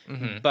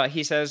 Mm-hmm. But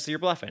he says, you're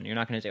bluffing. You're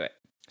not going to do it.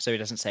 So he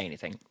doesn't say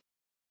anything.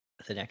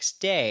 The next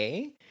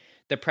day,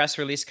 the press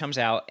release comes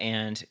out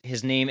and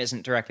his name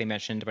isn't directly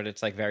mentioned, but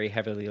it's like very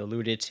heavily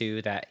alluded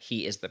to that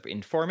he is the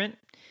informant.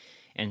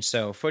 And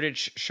so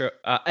footage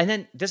and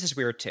then this is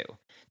weird too.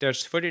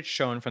 There's footage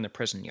shown from the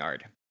prison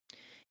yard.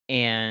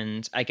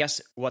 And I guess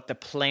what the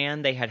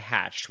plan they had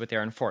hatched with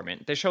their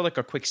informant, they show like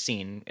a quick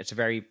scene. It's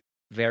very,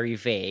 very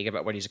vague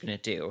about what he's going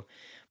to do.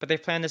 But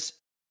they've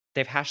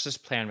hatched this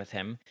plan with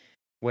him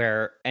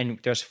and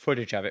there's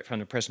footage of it from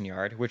the prison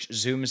yard, which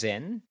zooms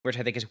in, which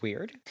I think is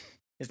weird.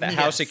 Is that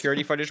how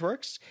security footage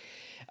works?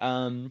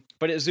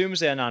 But it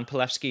zooms in on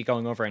Pilevsky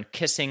going over and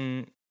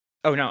kissing...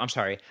 Oh, no, I'm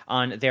sorry.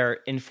 On their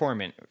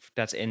informant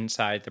that's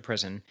inside the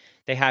prison,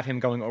 they have him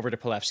going over to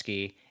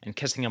Pilevsky and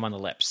kissing him on the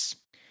lips,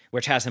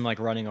 which has him like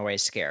running away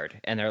scared.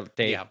 And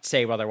they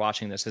say while they're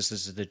watching this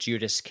is the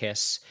Judas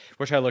kiss,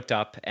 which I looked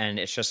up, and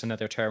it's just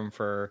another term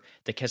for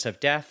the kiss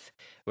of death,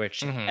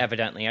 which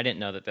evidently, I didn't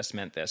know that this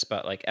meant this,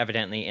 but like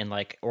evidently in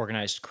like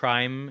organized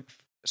crime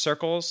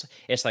circles,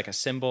 it's like a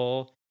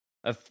symbol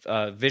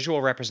of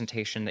visual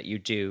representation that you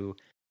do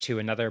to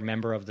another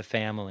member of the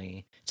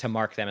family to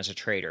mark them as a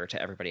traitor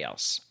to everybody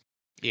else.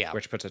 Yeah.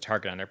 Which puts a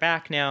target on their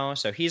back now.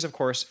 So he's, of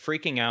course,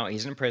 freaking out.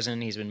 He's in prison.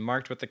 He's been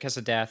marked with the kiss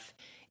of death,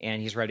 and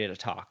he's ready to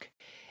talk.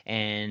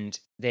 And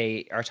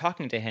they are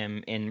talking to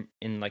him in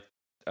like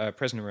a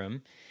prison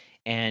room,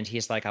 and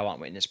he's like, I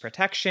want witness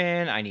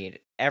protection. I need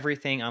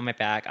everything on my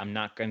back. I'm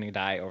not going to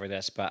die over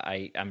this, but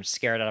I'm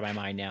scared out of my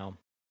mind now.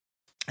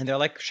 And they're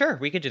like, sure,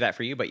 we could do that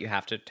for you, but you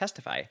have to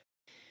testify.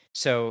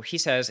 So he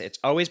says it's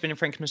always been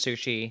Frank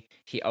Masucci.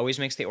 He always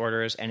makes the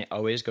orders, and it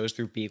always goes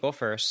through Beagle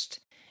first.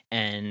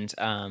 And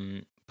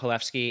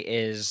Pilevsky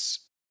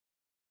is,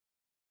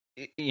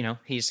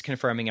 he's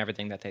confirming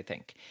everything that they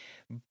think.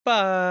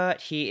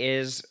 But he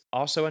is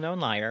also a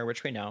known liar,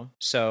 which we know.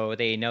 So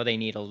they know they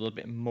need a little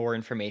bit more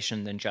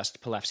information than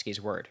just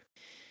Pilevsky's word.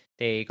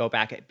 They go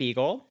back at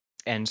Beagle,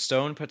 and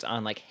Stone puts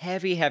on like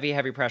heavy, heavy,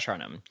 heavy pressure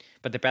on him.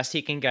 But the best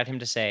he can get him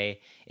to say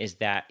is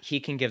that he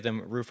can give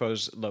them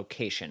Rufo's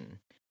location.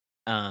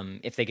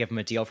 If they give him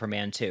a deal for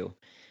Man 2,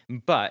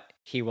 but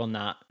he will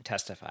not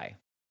testify.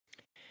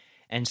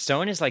 And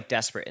Stone is like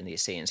desperate in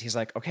these scenes. He's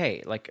like,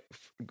 okay, like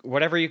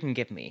whatever you can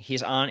give me.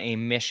 He's on a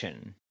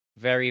mission.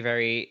 Very,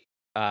 very,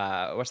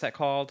 what's that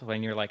called?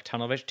 When you're like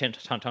tunnel vision?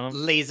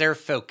 Laser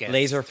focused.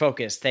 Laser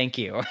focused. Thank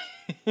you.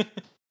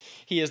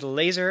 He is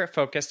laser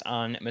focused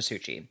on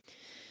Masucci.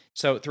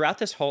 So throughout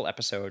this whole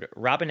episode,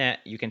 Robinette,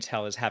 you can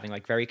tell, is having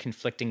like very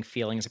conflicting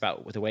feelings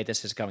about the way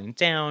this is going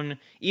down.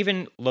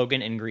 Even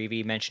Logan and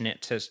Greavy mention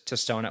it to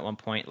Stone at one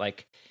point,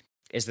 like,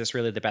 is this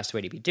really the best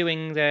way to be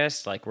doing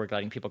this? Like, we're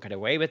letting people get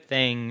away with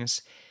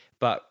things.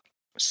 But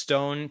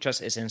Stone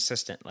just is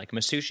insistent. Like,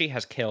 Masucci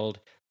has killed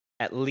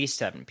at least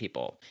 7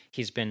 people.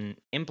 He's been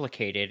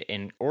implicated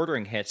in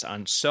ordering hits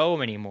on so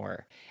many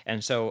more.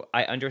 And so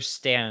I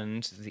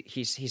understand,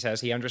 he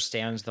says he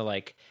understands the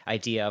like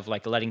idea of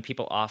like letting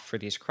people off for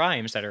these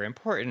crimes that are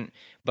important,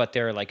 but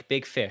they're like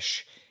big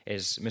fish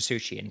is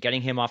Masucci, and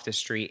getting him off the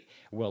street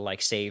will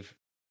like save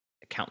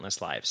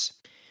countless lives.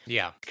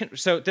 Yeah.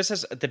 So this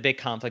is the big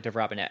conflict of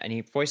Robinette, and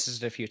he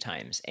voices it a few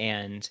times.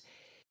 And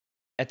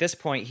at this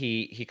point,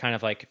 he kind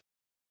of like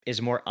is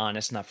more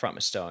honest and upfront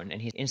with Stone,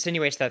 and he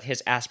insinuates that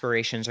his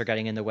aspirations are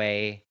getting in the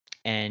way,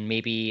 and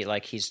maybe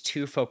like he's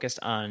too focused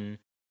on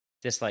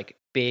this like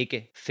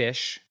big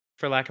fish,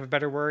 for lack of a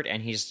better word,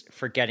 and he's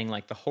forgetting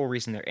like the whole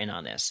reason they're in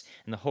on this,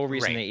 and the whole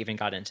reason they even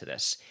got into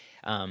this.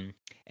 And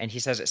he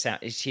says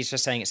he's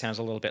just saying it sounds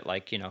a little bit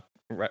like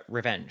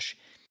revenge.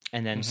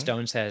 And then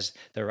Stone says,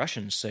 the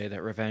Russians say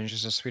that revenge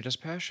is the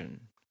sweetest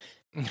passion.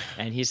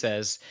 And he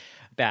says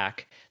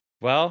back,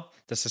 well,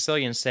 the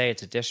Sicilians say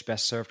it's a dish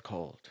best served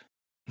cold.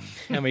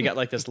 And we got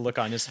like this look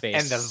on his face.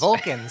 And the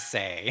Vulcans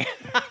say.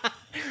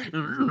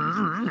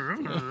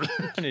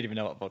 I don't even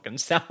know what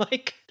Vulcans sound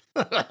like.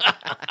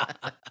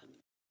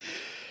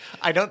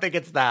 I don't think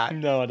it's that.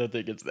 No, I don't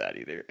think it's that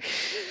either.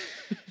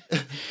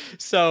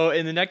 So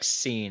in the next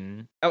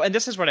scene, and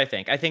this is what I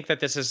think. I think that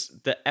this is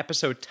the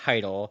episode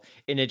title,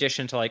 in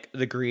addition to like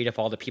the greed of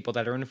all the people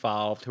that are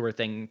involved who are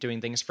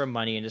doing things for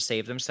money and to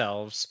save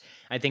themselves.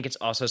 I think it's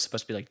also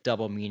supposed to be like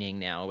double meaning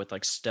now with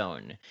like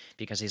Stone,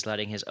 because he's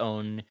letting his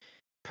own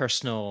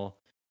personal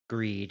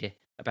greed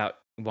about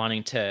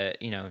wanting to,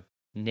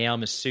 nail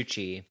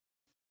Masucci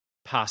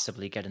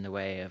possibly get in the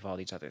way of all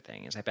these other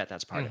things. I bet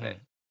that's part of it.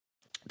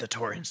 The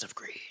torrents of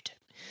greed.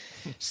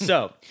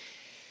 So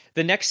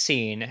the next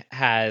scene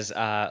has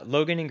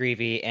Logan and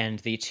Greavy and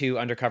the two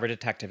undercover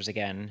detectives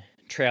again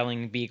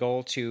trailing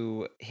Beagle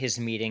to his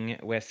meeting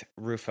with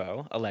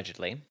Rufo,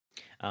 allegedly.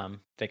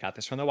 They got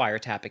this from the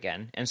wiretap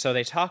again. And so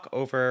they talk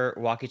over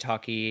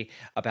walkie-talkie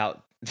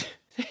about...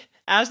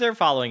 As they're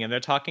following him, they're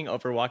talking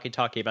over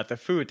walkie-talkie about the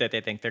food that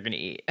they think they're going to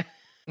eat.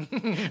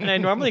 And I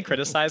normally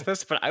criticize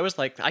this, but I was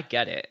like, I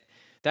get it.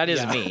 That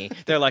is me.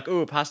 They're like,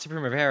 ooh, pasta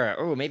primavera.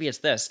 Ooh, maybe it's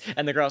this.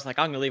 And the girl's like,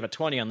 I'm going to leave a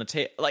 20 on the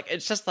table. Like,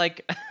 it's just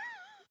like...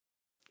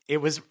 It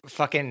was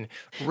fucking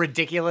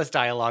ridiculous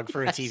dialogue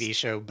for a TV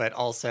show, but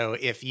also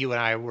if you and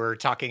I were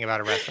talking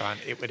about a restaurant,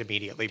 it would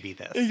immediately be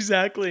this.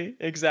 Exactly.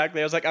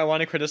 I was like, I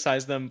want to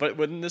criticize them, but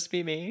wouldn't this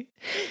be me?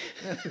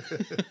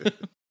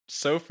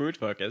 So food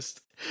focused.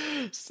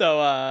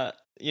 So,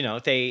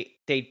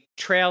 they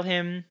trail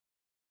him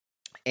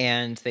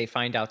and they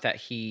find out that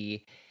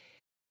he...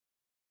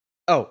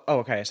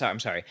 okay. I'm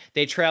sorry.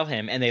 They trail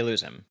him and they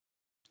lose him.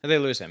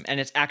 And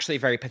it's actually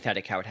very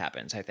pathetic how it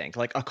happens, I think.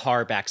 Like, a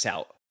car backs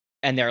out.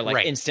 And they're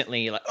like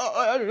instantly like, oh,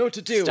 I don't know what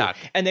to do. Stuck.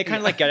 And they kind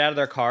of like get out of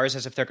their cars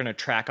as if they're going to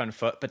track on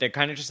foot, but they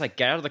kind of just like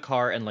get out of the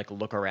car and like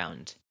look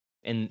around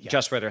in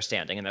just where they're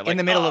standing. And they're like, in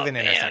the middle of an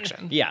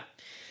intersection. Yeah.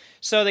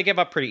 So they give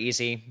up pretty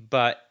easy,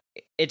 but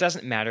it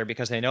doesn't matter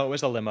because they know it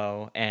was a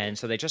limo. And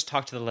so they just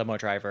talk to the limo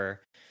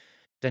driver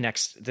the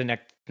next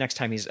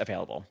time he's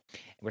available,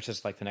 which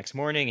is like the next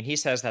morning. And he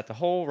says that the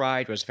whole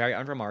ride was very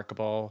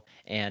unremarkable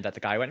and that the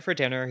guy went for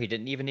dinner. He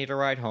didn't even need a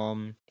ride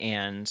home.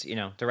 And,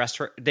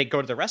 they go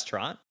to the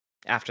restaurant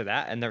after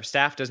that, and their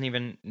staff doesn't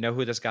even know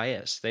who this guy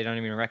is. They don't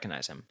even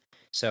recognize him.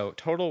 So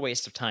total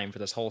waste of time for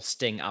this whole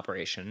sting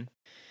operation.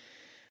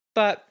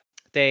 But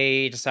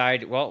they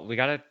decide, well, we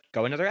got to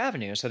go another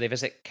avenue. So they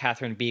visit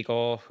Catherine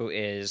Beagle, who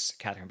is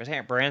Catherine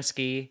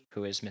Baranski,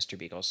 who is Mr.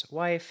 Beagle's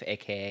wife,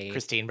 a.k.a.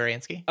 Christine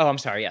Baranski? Oh, I'm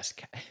sorry, yes.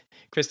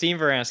 Christine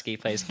Baranski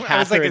plays Catherine I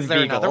was like, is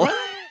there Beagle.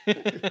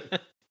 Another one?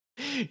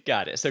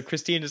 Got it. So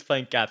Christine is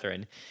playing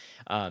Catherine.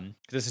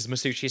 This is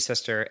Masucci's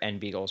sister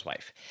and Beagle's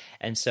wife.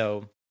 And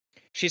so...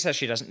 she says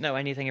she doesn't know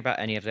anything about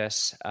any of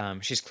this.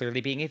 She's clearly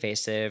being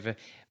evasive,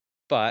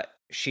 but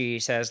she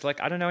says,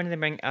 like, I don't know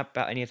anything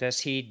about any of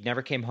this. He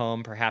never came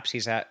home. Perhaps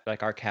he's at,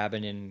 like, our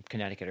cabin in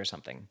Connecticut or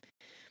something.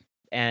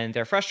 And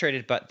they're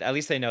frustrated, but at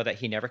least they know that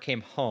he never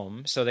came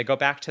home. So they go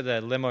back to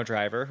the limo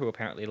driver, who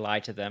apparently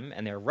lied to them,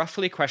 and they're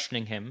roughly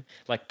questioning him,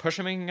 like,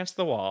 pushing him against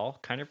the wall,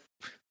 kind of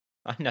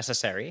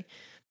unnecessary.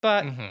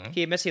 But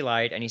he admits he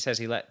lied, and he says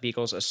he let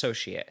Beagle's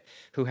associate,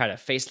 who had a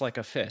face like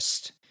a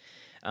fist,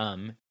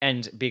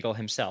 and Beagle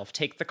himself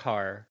take the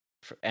car,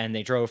 and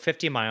they drove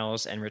 50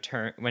 miles and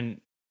when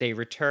they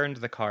returned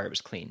the car, it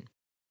was clean.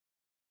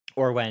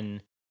 Or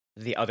when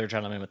the other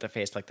gentleman with the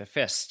face like the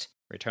fist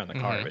returned the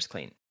car, it was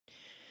clean.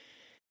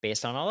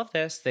 Based on all of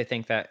this, they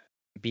think that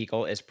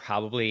Beagle is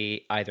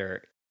probably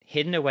either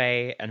hidden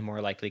away and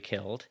more likely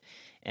killed.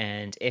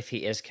 And if he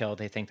is killed,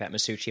 they think that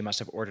Masucci must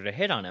have ordered a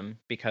hit on him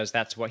because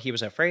that's what he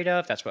was afraid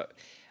of. That's what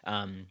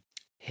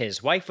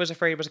his wife was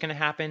afraid was going to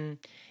happen.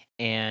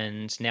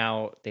 And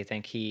now they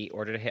think he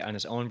ordered a hit on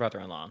his own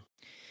brother-in-law.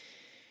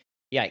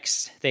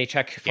 Yikes. They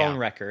check phone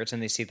records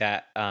and they see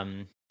that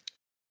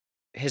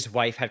his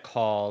wife had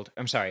called,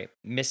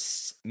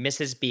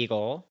 Mrs.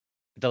 Beagle,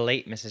 the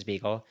late Mrs.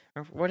 Beagle.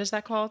 What is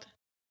that called?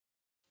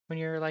 When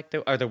you're like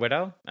the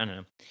widow? I don't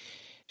know.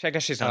 I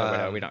guess she's not a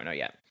widow. We don't know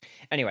yet.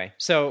 Anyway,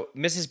 so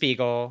Mrs.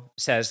 Beagle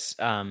says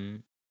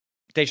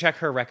they check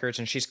her records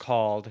and she's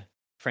called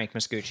Frank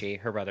Masucci,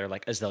 her brother,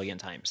 like a zillion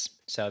times.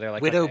 So they're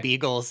like, Widow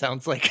Beagle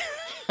sounds like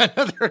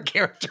another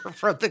character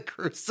from The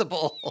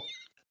Crucible.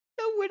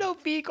 The Widow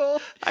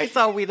Beagle. I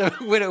saw Widow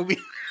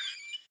Beagle.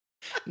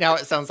 Now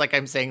it sounds like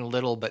I'm saying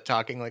little but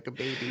talking like a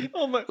baby.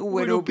 Oh my,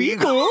 Widow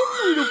Beagle.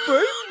 Little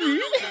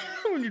baby.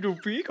 Widow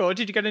Beagle.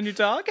 Did you get a new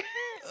dog?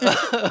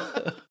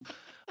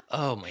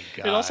 Oh my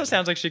god. It also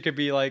sounds like she could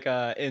be like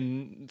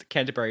in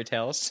Canterbury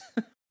Tales.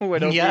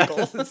 Widow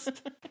Beagle.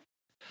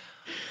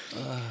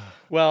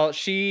 Well,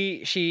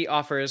 she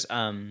offers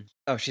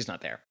she's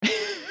not there.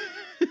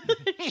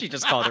 She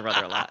just called her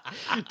brother a lot.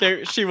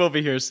 She will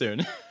be here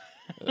soon.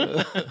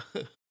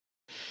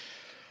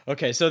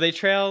 Okay, so they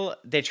trail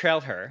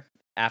her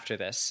after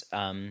this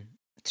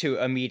to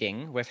a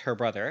meeting with her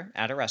brother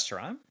at a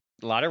restaurant.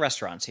 A lot of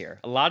restaurants here.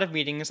 A lot of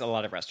meetings, a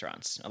lot of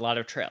restaurants, a lot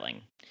of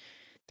trailing.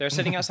 They're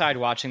sitting outside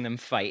watching them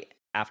fight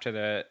after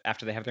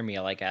they have their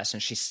meal, I guess,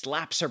 and she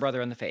slaps her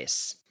brother in the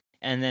face.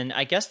 And then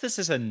I guess this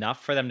is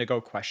enough for them to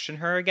go question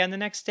her again the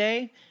next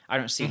day. I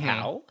don't see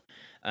how,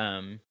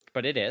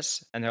 but it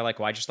is. And they're like,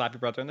 why'd you slap your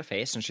brother in the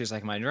face? And she's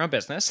like, mind your own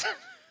business.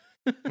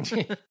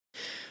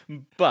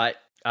 But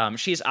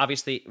she's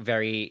obviously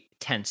very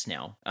tense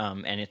now,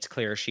 and it's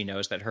clear she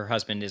knows that her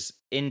husband is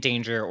in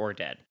danger or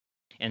dead.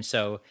 And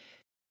so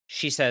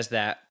she says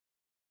that,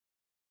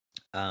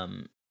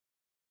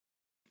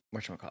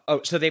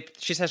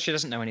 she says she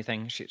doesn't know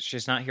anything.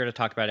 She's not here to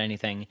talk about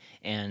anything,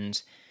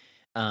 and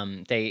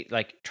they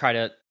like try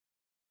to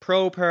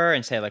probe her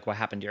and say like, what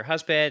happened to your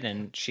husband?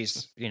 And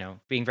she's,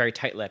 being very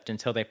tight-lipped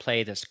until they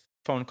play this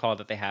phone call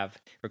that they have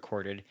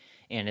recorded,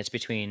 and it's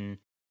between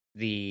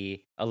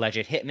the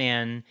alleged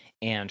hitman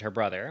and her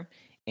brother.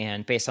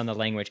 And based on the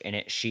language in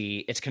it,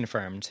 it's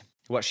confirmed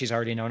what she's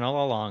already known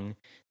all along,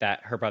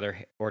 that her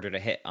brother ordered a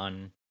hit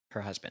on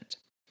her husband.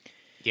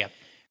 Yep.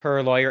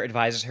 Her lawyer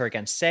advises her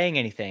against saying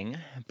anything,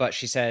 but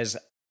she says,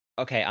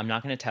 okay, I'm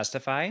not going to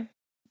testify,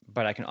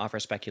 but I can offer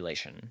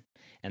speculation.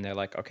 And they're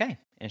like, okay.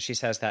 And she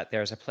says that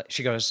there's a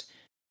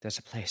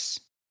place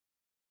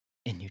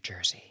in New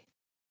Jersey.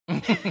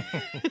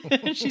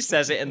 She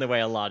says it in the way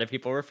a lot of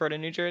people refer to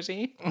New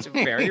Jersey. It's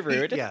very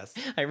rude. Yes.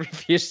 I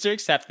refuse to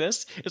accept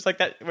this. It's like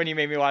that when you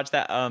made me watch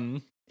that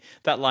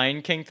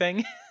Lion King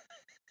thing.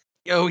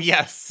 Oh,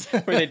 yes.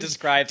 Where they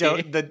describe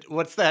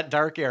what's that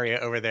dark area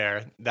over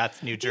there?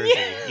 That's New Jersey.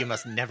 Yeah. You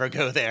must never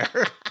go there.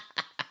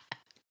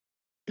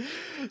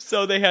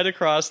 So they head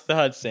across the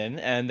Hudson,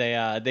 and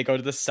they go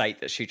to the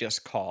site that she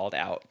just called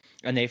out,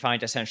 and they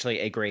find essentially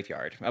a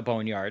graveyard, a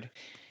boneyard.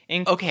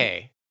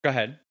 Okay. Go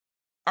ahead.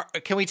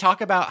 Can we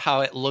talk about how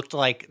it looked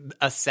like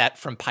a set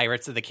from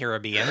Pirates of the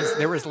Caribbean?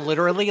 There was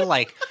literally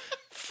like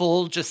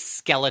full just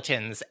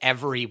skeletons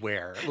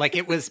everywhere. Like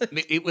it was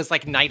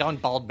like Night on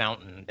Bald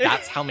Mountain.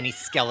 That's how many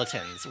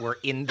skeletons were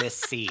in this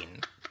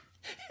scene.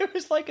 It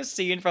was like a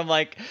scene from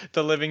like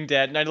The Living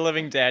Dead, Night of the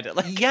Living Dead.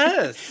 Like,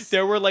 yes.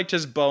 There were like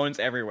just bones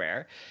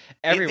everywhere.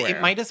 It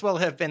might as well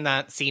have been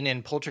that scene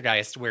in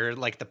Poltergeist where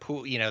like the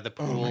pool, the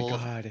pool. Oh my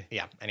God.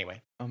 Yeah,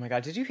 anyway. Oh my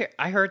God. Did you hear?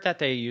 I heard that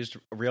they used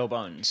real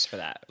bones for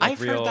that. Like, I've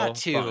heard that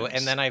too. Bones.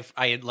 And then I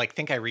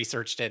think I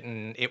researched it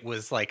and it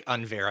was like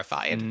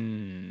unverified.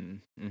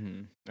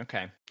 Mm-hmm.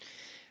 Okay.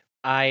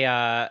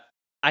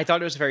 I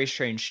thought it was very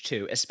strange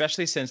too,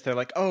 especially since they're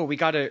like, oh, we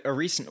got a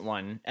recent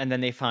one. And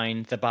then they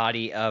find the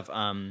body of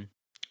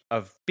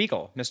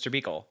Beagle, Mr.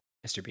 Beagle.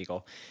 Mr.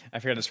 Beagle. I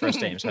forgot his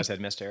first name, so I said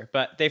Mr.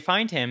 But they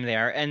find him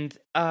there, and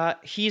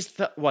he's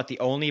the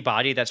only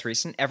body that's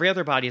recent? Every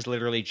other body is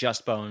literally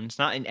just bones,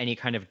 not in any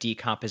kind of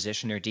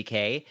decomposition or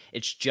decay.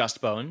 It's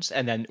just bones,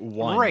 and then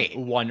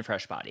one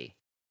fresh body.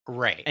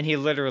 Right. And he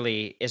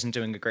literally isn't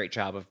doing a great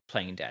job of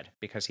playing dead,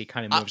 because he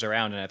kind of moves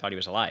around, and I thought he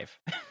was alive.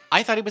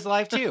 I thought he was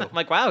alive, too. I'm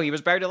like, wow, he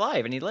was buried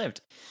alive, and he lived.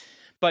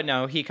 But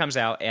no, he comes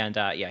out, and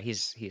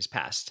he's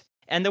passed.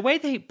 And the way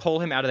they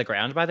pull him out of the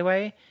ground, by the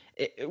way,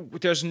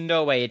 there's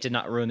no way it did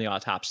not ruin the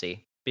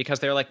autopsy, because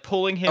they're like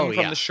pulling him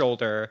from the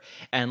shoulder,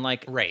 and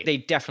like they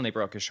definitely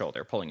broke his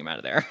shoulder pulling him out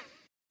of there.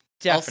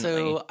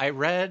 Definitely. Also, I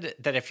read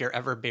that if you're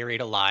ever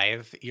buried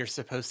alive, you're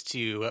supposed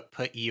to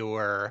put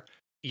your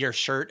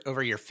shirt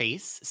over your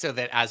face so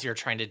that as you're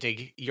trying to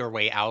dig your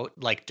way out,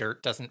 like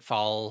dirt doesn't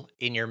fall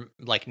in your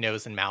like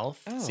nose and mouth,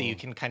 so you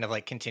can kind of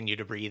like continue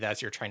to breathe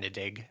as you're trying to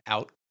dig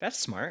out. That's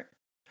smart.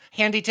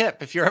 Handy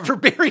tip if you're ever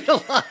buried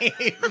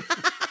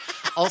alive.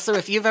 Also,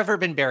 if you've ever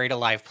been buried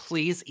alive,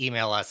 please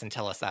email us and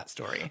tell us that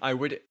story. I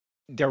would.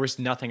 There was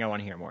nothing I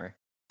want to hear more.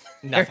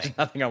 Nothing.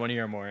 Nothing I want to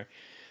hear more.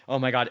 Oh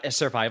my God, a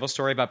survival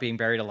story about being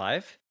buried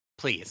alive?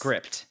 Please.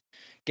 Gripped.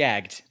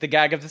 Gagged. The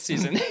gag of the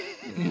season.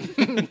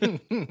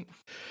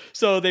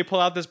 So they pull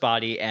out this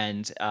body,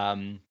 and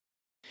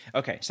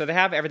okay, so they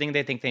have everything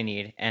they think they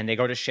need, and they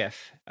go to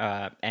Schiff,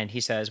 and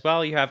he says,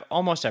 well, you have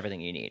almost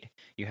everything you need.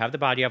 You have the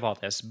body of all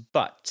this,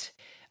 but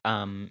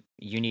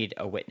you need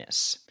a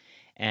witness.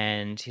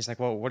 And he's like,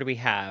 well, what do we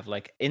have?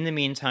 Like, in the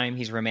meantime,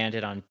 he's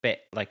remanded on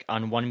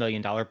 $1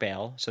 million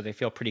bail. So they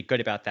feel pretty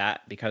good about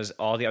that, because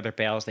all the other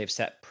bails they've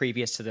set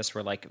previous to this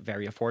were like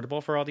very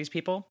affordable for all these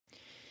people.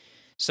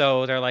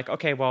 So they're like,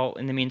 okay, well,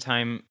 in the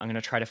meantime, I'm going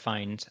to try to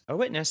find a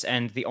witness.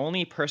 And the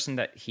only person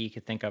that he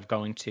could think of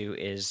going to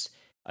is,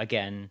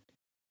 again,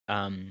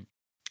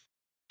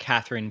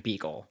 Catherine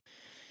Beagle.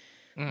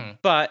 Mm.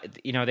 But,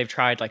 they've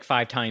tried like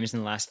 5 times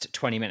in the last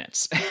 20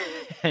 minutes.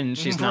 And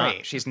she's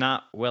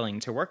not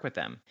willing to work with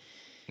them.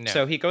 No.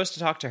 So he goes to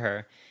talk to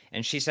her,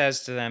 and she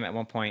says to them at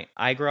one point,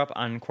 I grew up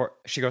in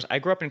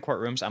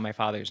courtrooms on my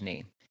father's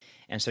knee.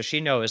 And so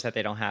she knows that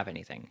they don't have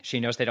anything.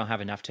 She knows they don't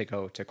have enough to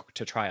go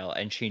to trial,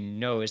 and she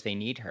knows they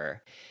need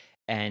her.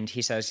 And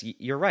he says,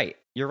 you're right.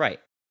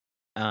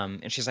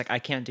 And she's like, I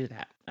can't do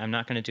that. I'm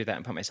not going to do that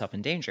and put myself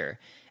in danger.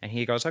 And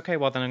he goes, okay,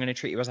 well, then I'm going to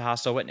treat you as a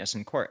hostile witness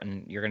in court,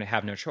 and you're going to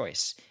have no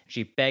choice.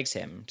 She begs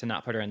him to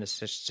not put her in this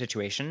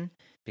situation,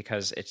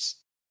 because it's,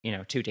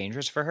 too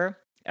dangerous for her.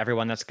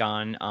 Everyone that's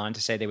gone on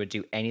to say they would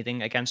do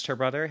anything against her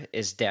brother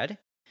is dead.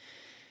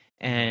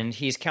 And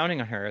he's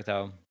counting on her,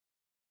 though,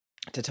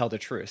 to tell the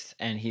truth.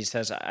 And he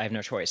says, I have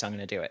no choice. I'm going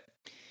to do it.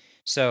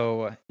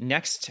 So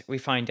next we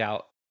find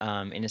out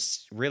in a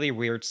really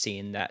weird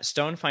scene that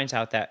Stone finds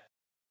out that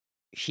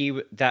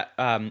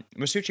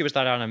Masucci was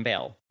let out on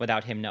bail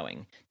without him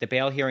knowing. The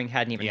bail hearing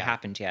hadn't even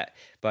happened yet,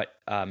 but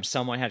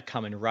someone had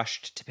come and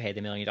rushed to pay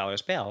the $1 million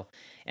bail.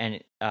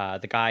 And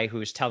the guy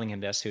who's telling him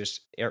this,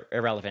 who's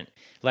irrelevant,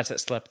 lets it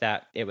slip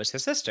that it was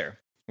his sister,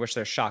 which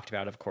they're shocked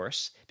about, of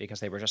course, because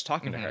they were just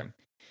talking to her.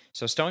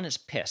 So Stone is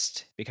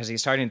pissed because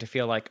he's starting to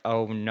feel like,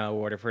 oh no,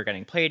 what if we're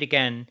getting played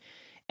again?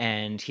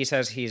 and he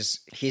says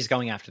he's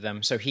going after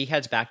them. So he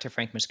heads back to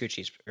Frank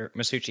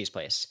Masucci's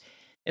place.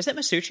 Is it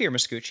Masucci or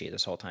Muscucci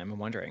this whole time? I'm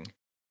wondering.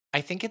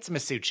 I think it's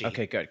Masucci.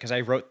 Okay, good, because I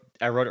wrote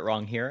it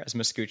wrong here as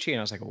Muscucci, and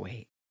I was like,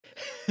 wait.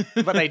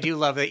 But I do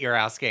love that you're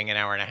asking an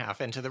hour and a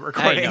half into the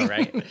recording. I know,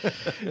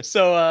 right?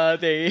 So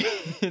they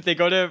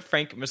go to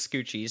Frank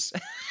Masucci's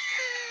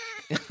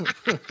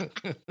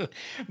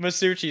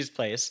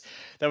place.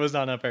 That was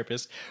not on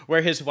purpose.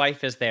 Where his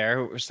wife is there.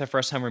 It was the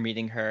first time we're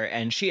meeting her,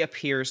 and she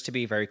appears to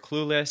be very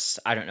clueless.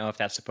 I don't know if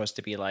that's supposed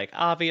to be like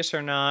obvious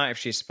or not, if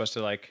she's supposed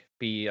to like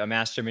be a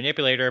master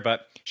manipulator,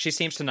 but she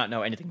seems to not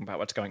know anything about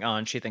what's going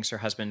on. She thinks her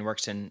husband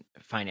works in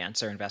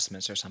finance or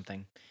investments or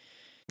something.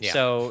 Yeah.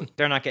 So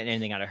they're not getting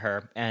anything out of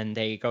her, and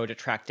they go to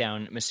track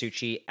down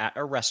Masucci at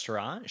a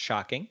restaurant.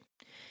 Shocking.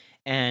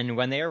 And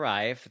when they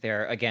arrive,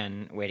 they're,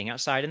 again, waiting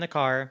outside in the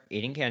car,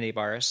 eating candy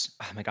bars.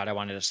 Oh my God, I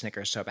wanted a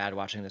Snickers so bad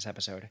watching this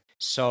episode.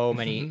 So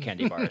many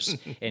candy bars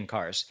in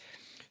cars.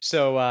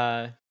 So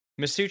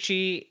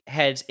Masucci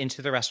heads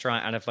into the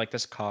restaurant out of like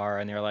this car,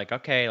 and they're like,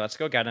 okay, let's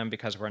go get him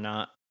because we're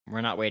not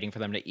waiting for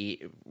them to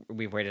eat.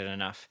 We've waited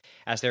enough.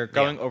 As they're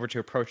going over to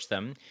approach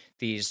them,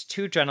 these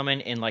two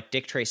gentlemen in like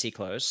Dick Tracy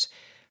clothes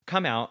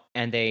come out,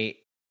 and they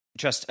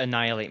just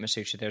annihilate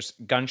Masucci. There's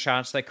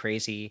gunshots like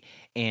crazy,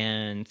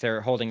 and they're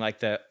holding like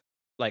the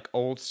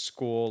old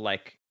school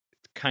like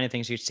kind of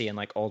things you'd see in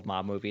like old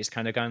mob movies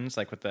kind of guns,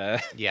 like with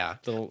the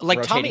little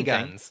like Tommy thing.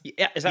 guns.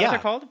 Yeah, is that what they're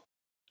called?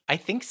 I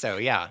think so.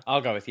 Yeah,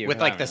 I'll go with you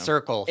with like the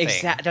circle thing.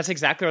 That's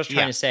exactly what I was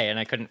trying to say, and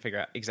I couldn't figure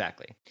out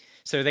exactly.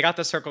 So they got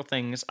the circle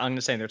things. I'm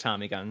gonna say they're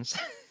Tommy guns.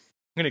 I'm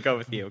gonna go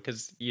with you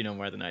because you know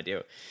more than I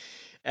do.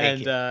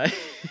 And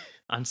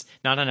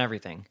not on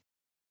everything,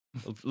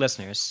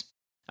 listeners.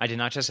 I did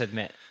not just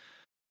admit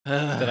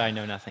that I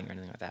know nothing or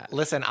anything like that.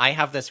 Listen, I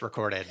have this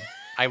recorded.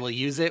 I will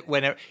use it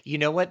whenever. You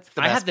know what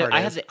the best part is? I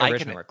have the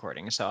original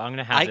recording, so I'm going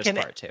to have this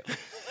part too.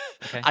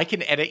 Okay? I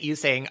can edit you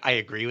saying I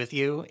agree with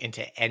you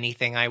into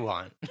anything I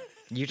want.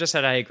 You just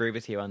said I agree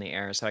with you on the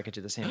air, so I could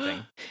do the same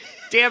thing.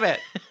 Damn it.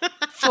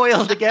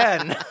 Foiled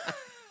again.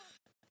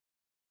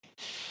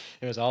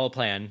 It was all a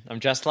plan.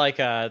 I'm just like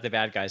the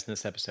bad guys in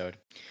this episode.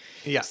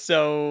 Yeah.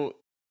 So...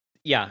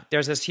 yeah,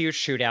 there's this huge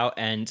shootout,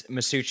 and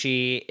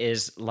Masucci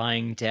is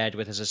lying dead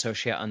with his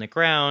associate on the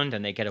ground,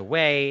 and they get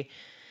away.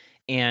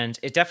 And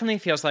it definitely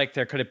feels like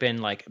there could have been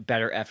like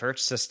better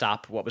efforts to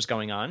stop what was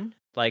going on.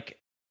 Like,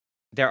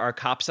 there are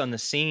cops on the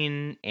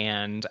scene,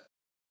 and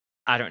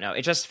I don't know.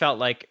 It just felt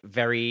like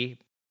very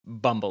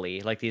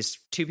bumbly. Like these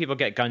two people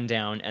get gunned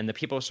down, and the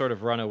people sort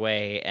of run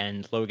away,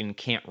 and Logan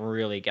can't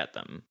really get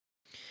them.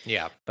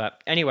 Yeah. But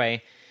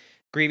anyway,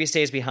 Greavy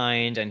stays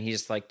behind, and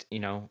he's like,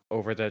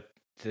 over the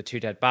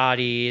two dead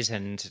bodies,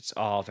 and it's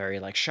all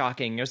very like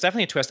shocking. It was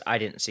definitely a twist I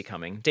didn't see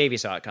coming. Davey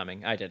saw it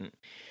coming. I didn't.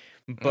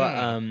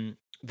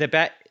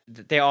 But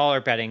they all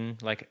are betting,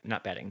 like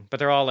not betting, but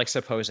they're all like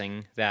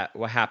supposing that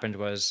what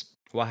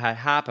had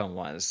happened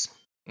was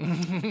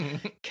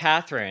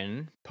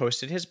Catherine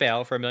posted his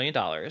bail for $1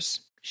 million.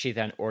 She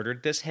then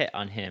ordered this hit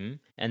on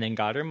him and then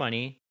got her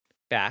money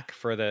back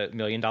for the $1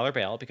 million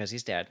bail because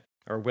he's dead,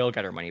 or will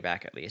get her money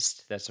back at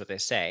least. That's what they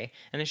say.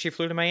 And then she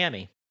flew to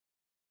Miami.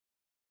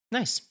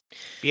 Nice.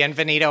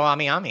 Bienvenido,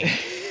 Ami Ami.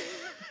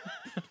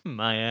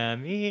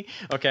 Miami.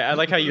 Okay, I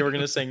like how you were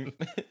going to sing.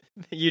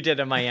 You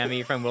did a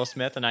Miami from Will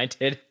Smith, and I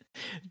did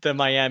the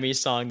Miami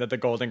song that the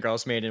Golden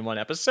Girls made in one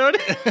episode.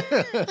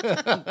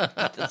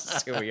 This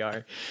is who we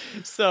are.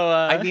 So,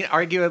 I mean,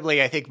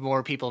 arguably, I think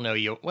more people know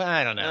you. Well,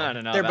 I don't know. I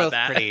don't know. They're both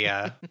that.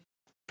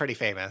 pretty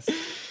famous.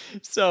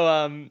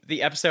 So,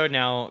 the episode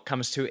now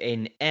comes to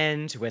an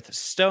end with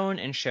Stone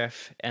and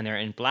Schiff, and they're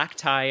in black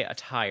tie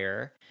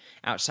attire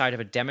outside of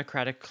a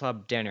Democratic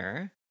Club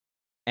dinner,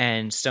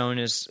 and Stone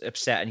is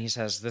upset, and he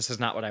says, "This is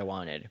not what I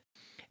wanted."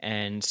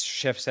 And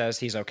Schiff says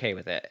he's okay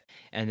with it.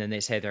 And then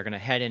they say they're going to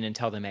head in and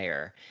tell the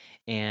mayor.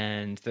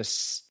 And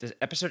this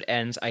episode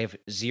ends. I have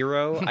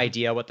zero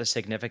idea what the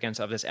significance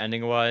of this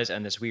ending was,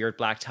 and this weird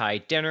black tie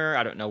dinner.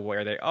 I don't know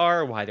where they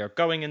are, why they're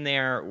going in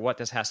there, what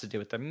this has to do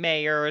with the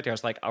mayor.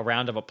 There's like a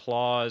round of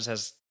applause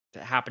as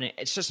happening.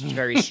 It's just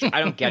very I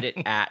don't get it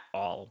at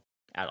all.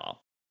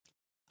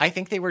 I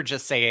think they were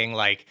just saying,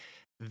 like,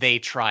 they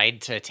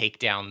tried to take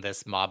down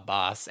this mob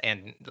boss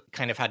and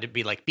kind of had to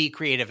be like, be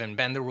creative and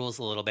bend the rules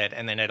a little bit.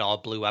 And then it all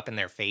blew up in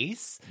their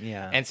face.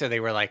 Yeah. And so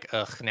they were like,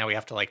 ugh, now we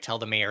have to like tell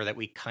the mayor that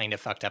we kind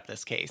of fucked up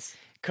this case.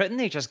 Couldn't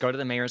they just go to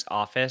the mayor's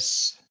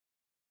office?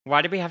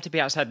 Why did we have to be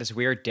outside this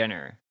weird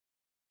dinner?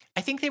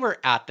 I think they were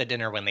at the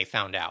dinner when they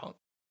found out.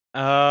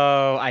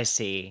 Oh, I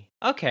see.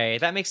 Okay,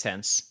 that makes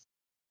sense.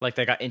 Like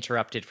they got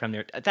interrupted from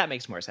their... That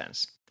makes more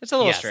sense. It's a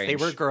little strange. They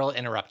were girl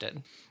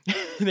interrupted.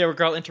 They were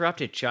girl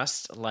interrupted,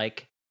 just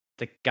like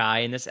the guy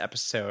in this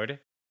episode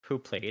who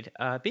played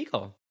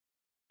Beagle.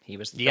 He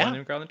was the one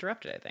in Girl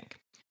Interrupted, I think.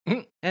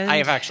 And I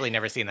have actually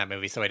never seen that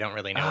movie, so I don't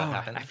really know what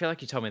happened. I feel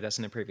like you told me this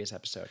in a previous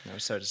episode, and I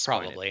was so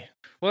disappointed. Probably.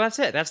 Well, that's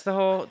it. That's the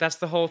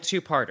whole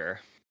two-parter.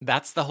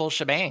 That's the whole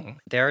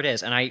shebang. There it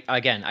is. And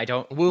I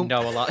don't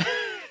know a lot.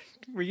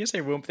 Were you going to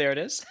say whoop, there it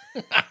is?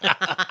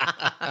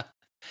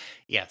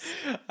 Yes.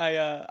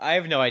 I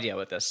have no idea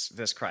what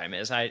this crime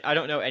is. I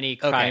don't know any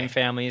crime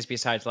families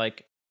besides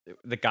like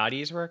the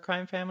Gaudis were a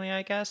crime family,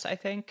 I guess, I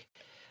think.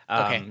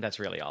 That's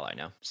really all I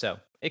know. So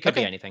it could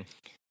be anything.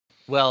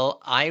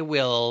 Well, I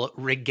will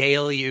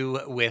regale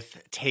you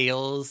with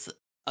tales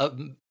of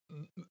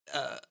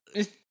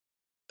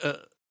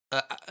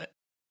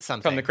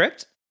something. From the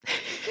crypt?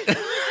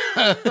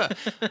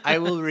 I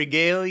will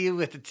regale you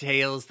with the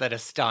tales that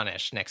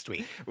astonish next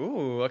week.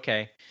 Ooh,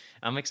 okay.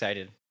 I'm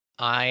excited.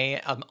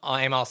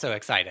 I'm also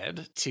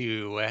excited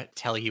to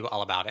tell you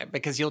all about it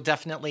because you'll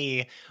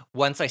definitely,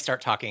 once I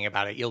start talking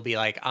about it, you'll be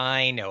like,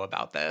 I know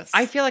about this.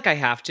 I feel like I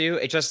have to.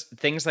 It just,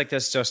 things like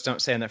this just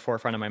don't stay in the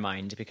forefront of my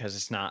mind because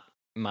it's not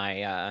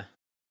my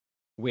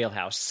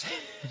wheelhouse,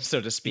 so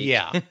to speak.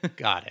 Yeah,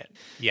 got it.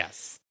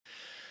 Yes.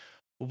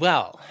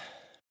 Well,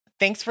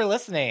 thanks for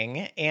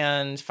listening,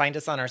 and find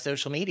us on our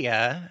social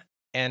media.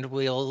 And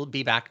we'll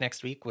be back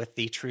next week with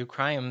the true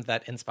crime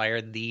that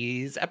inspired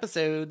these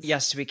episodes.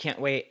 Yes, we can't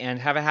wait. And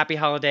have a happy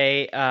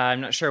holiday.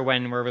 I'm not sure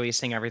when we're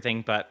releasing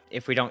everything, but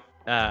if we don't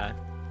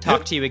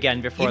talk to you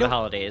again before the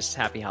holidays,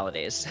 happy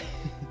holidays.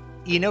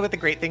 You know what the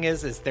great thing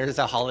is there's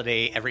a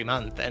holiday every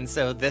month. And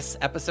so this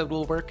episode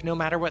will work no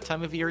matter what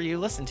time of year you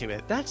listen to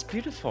it. That's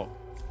beautiful.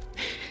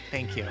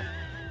 Thank you.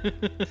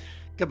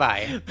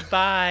 Goodbye.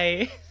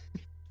 Bye.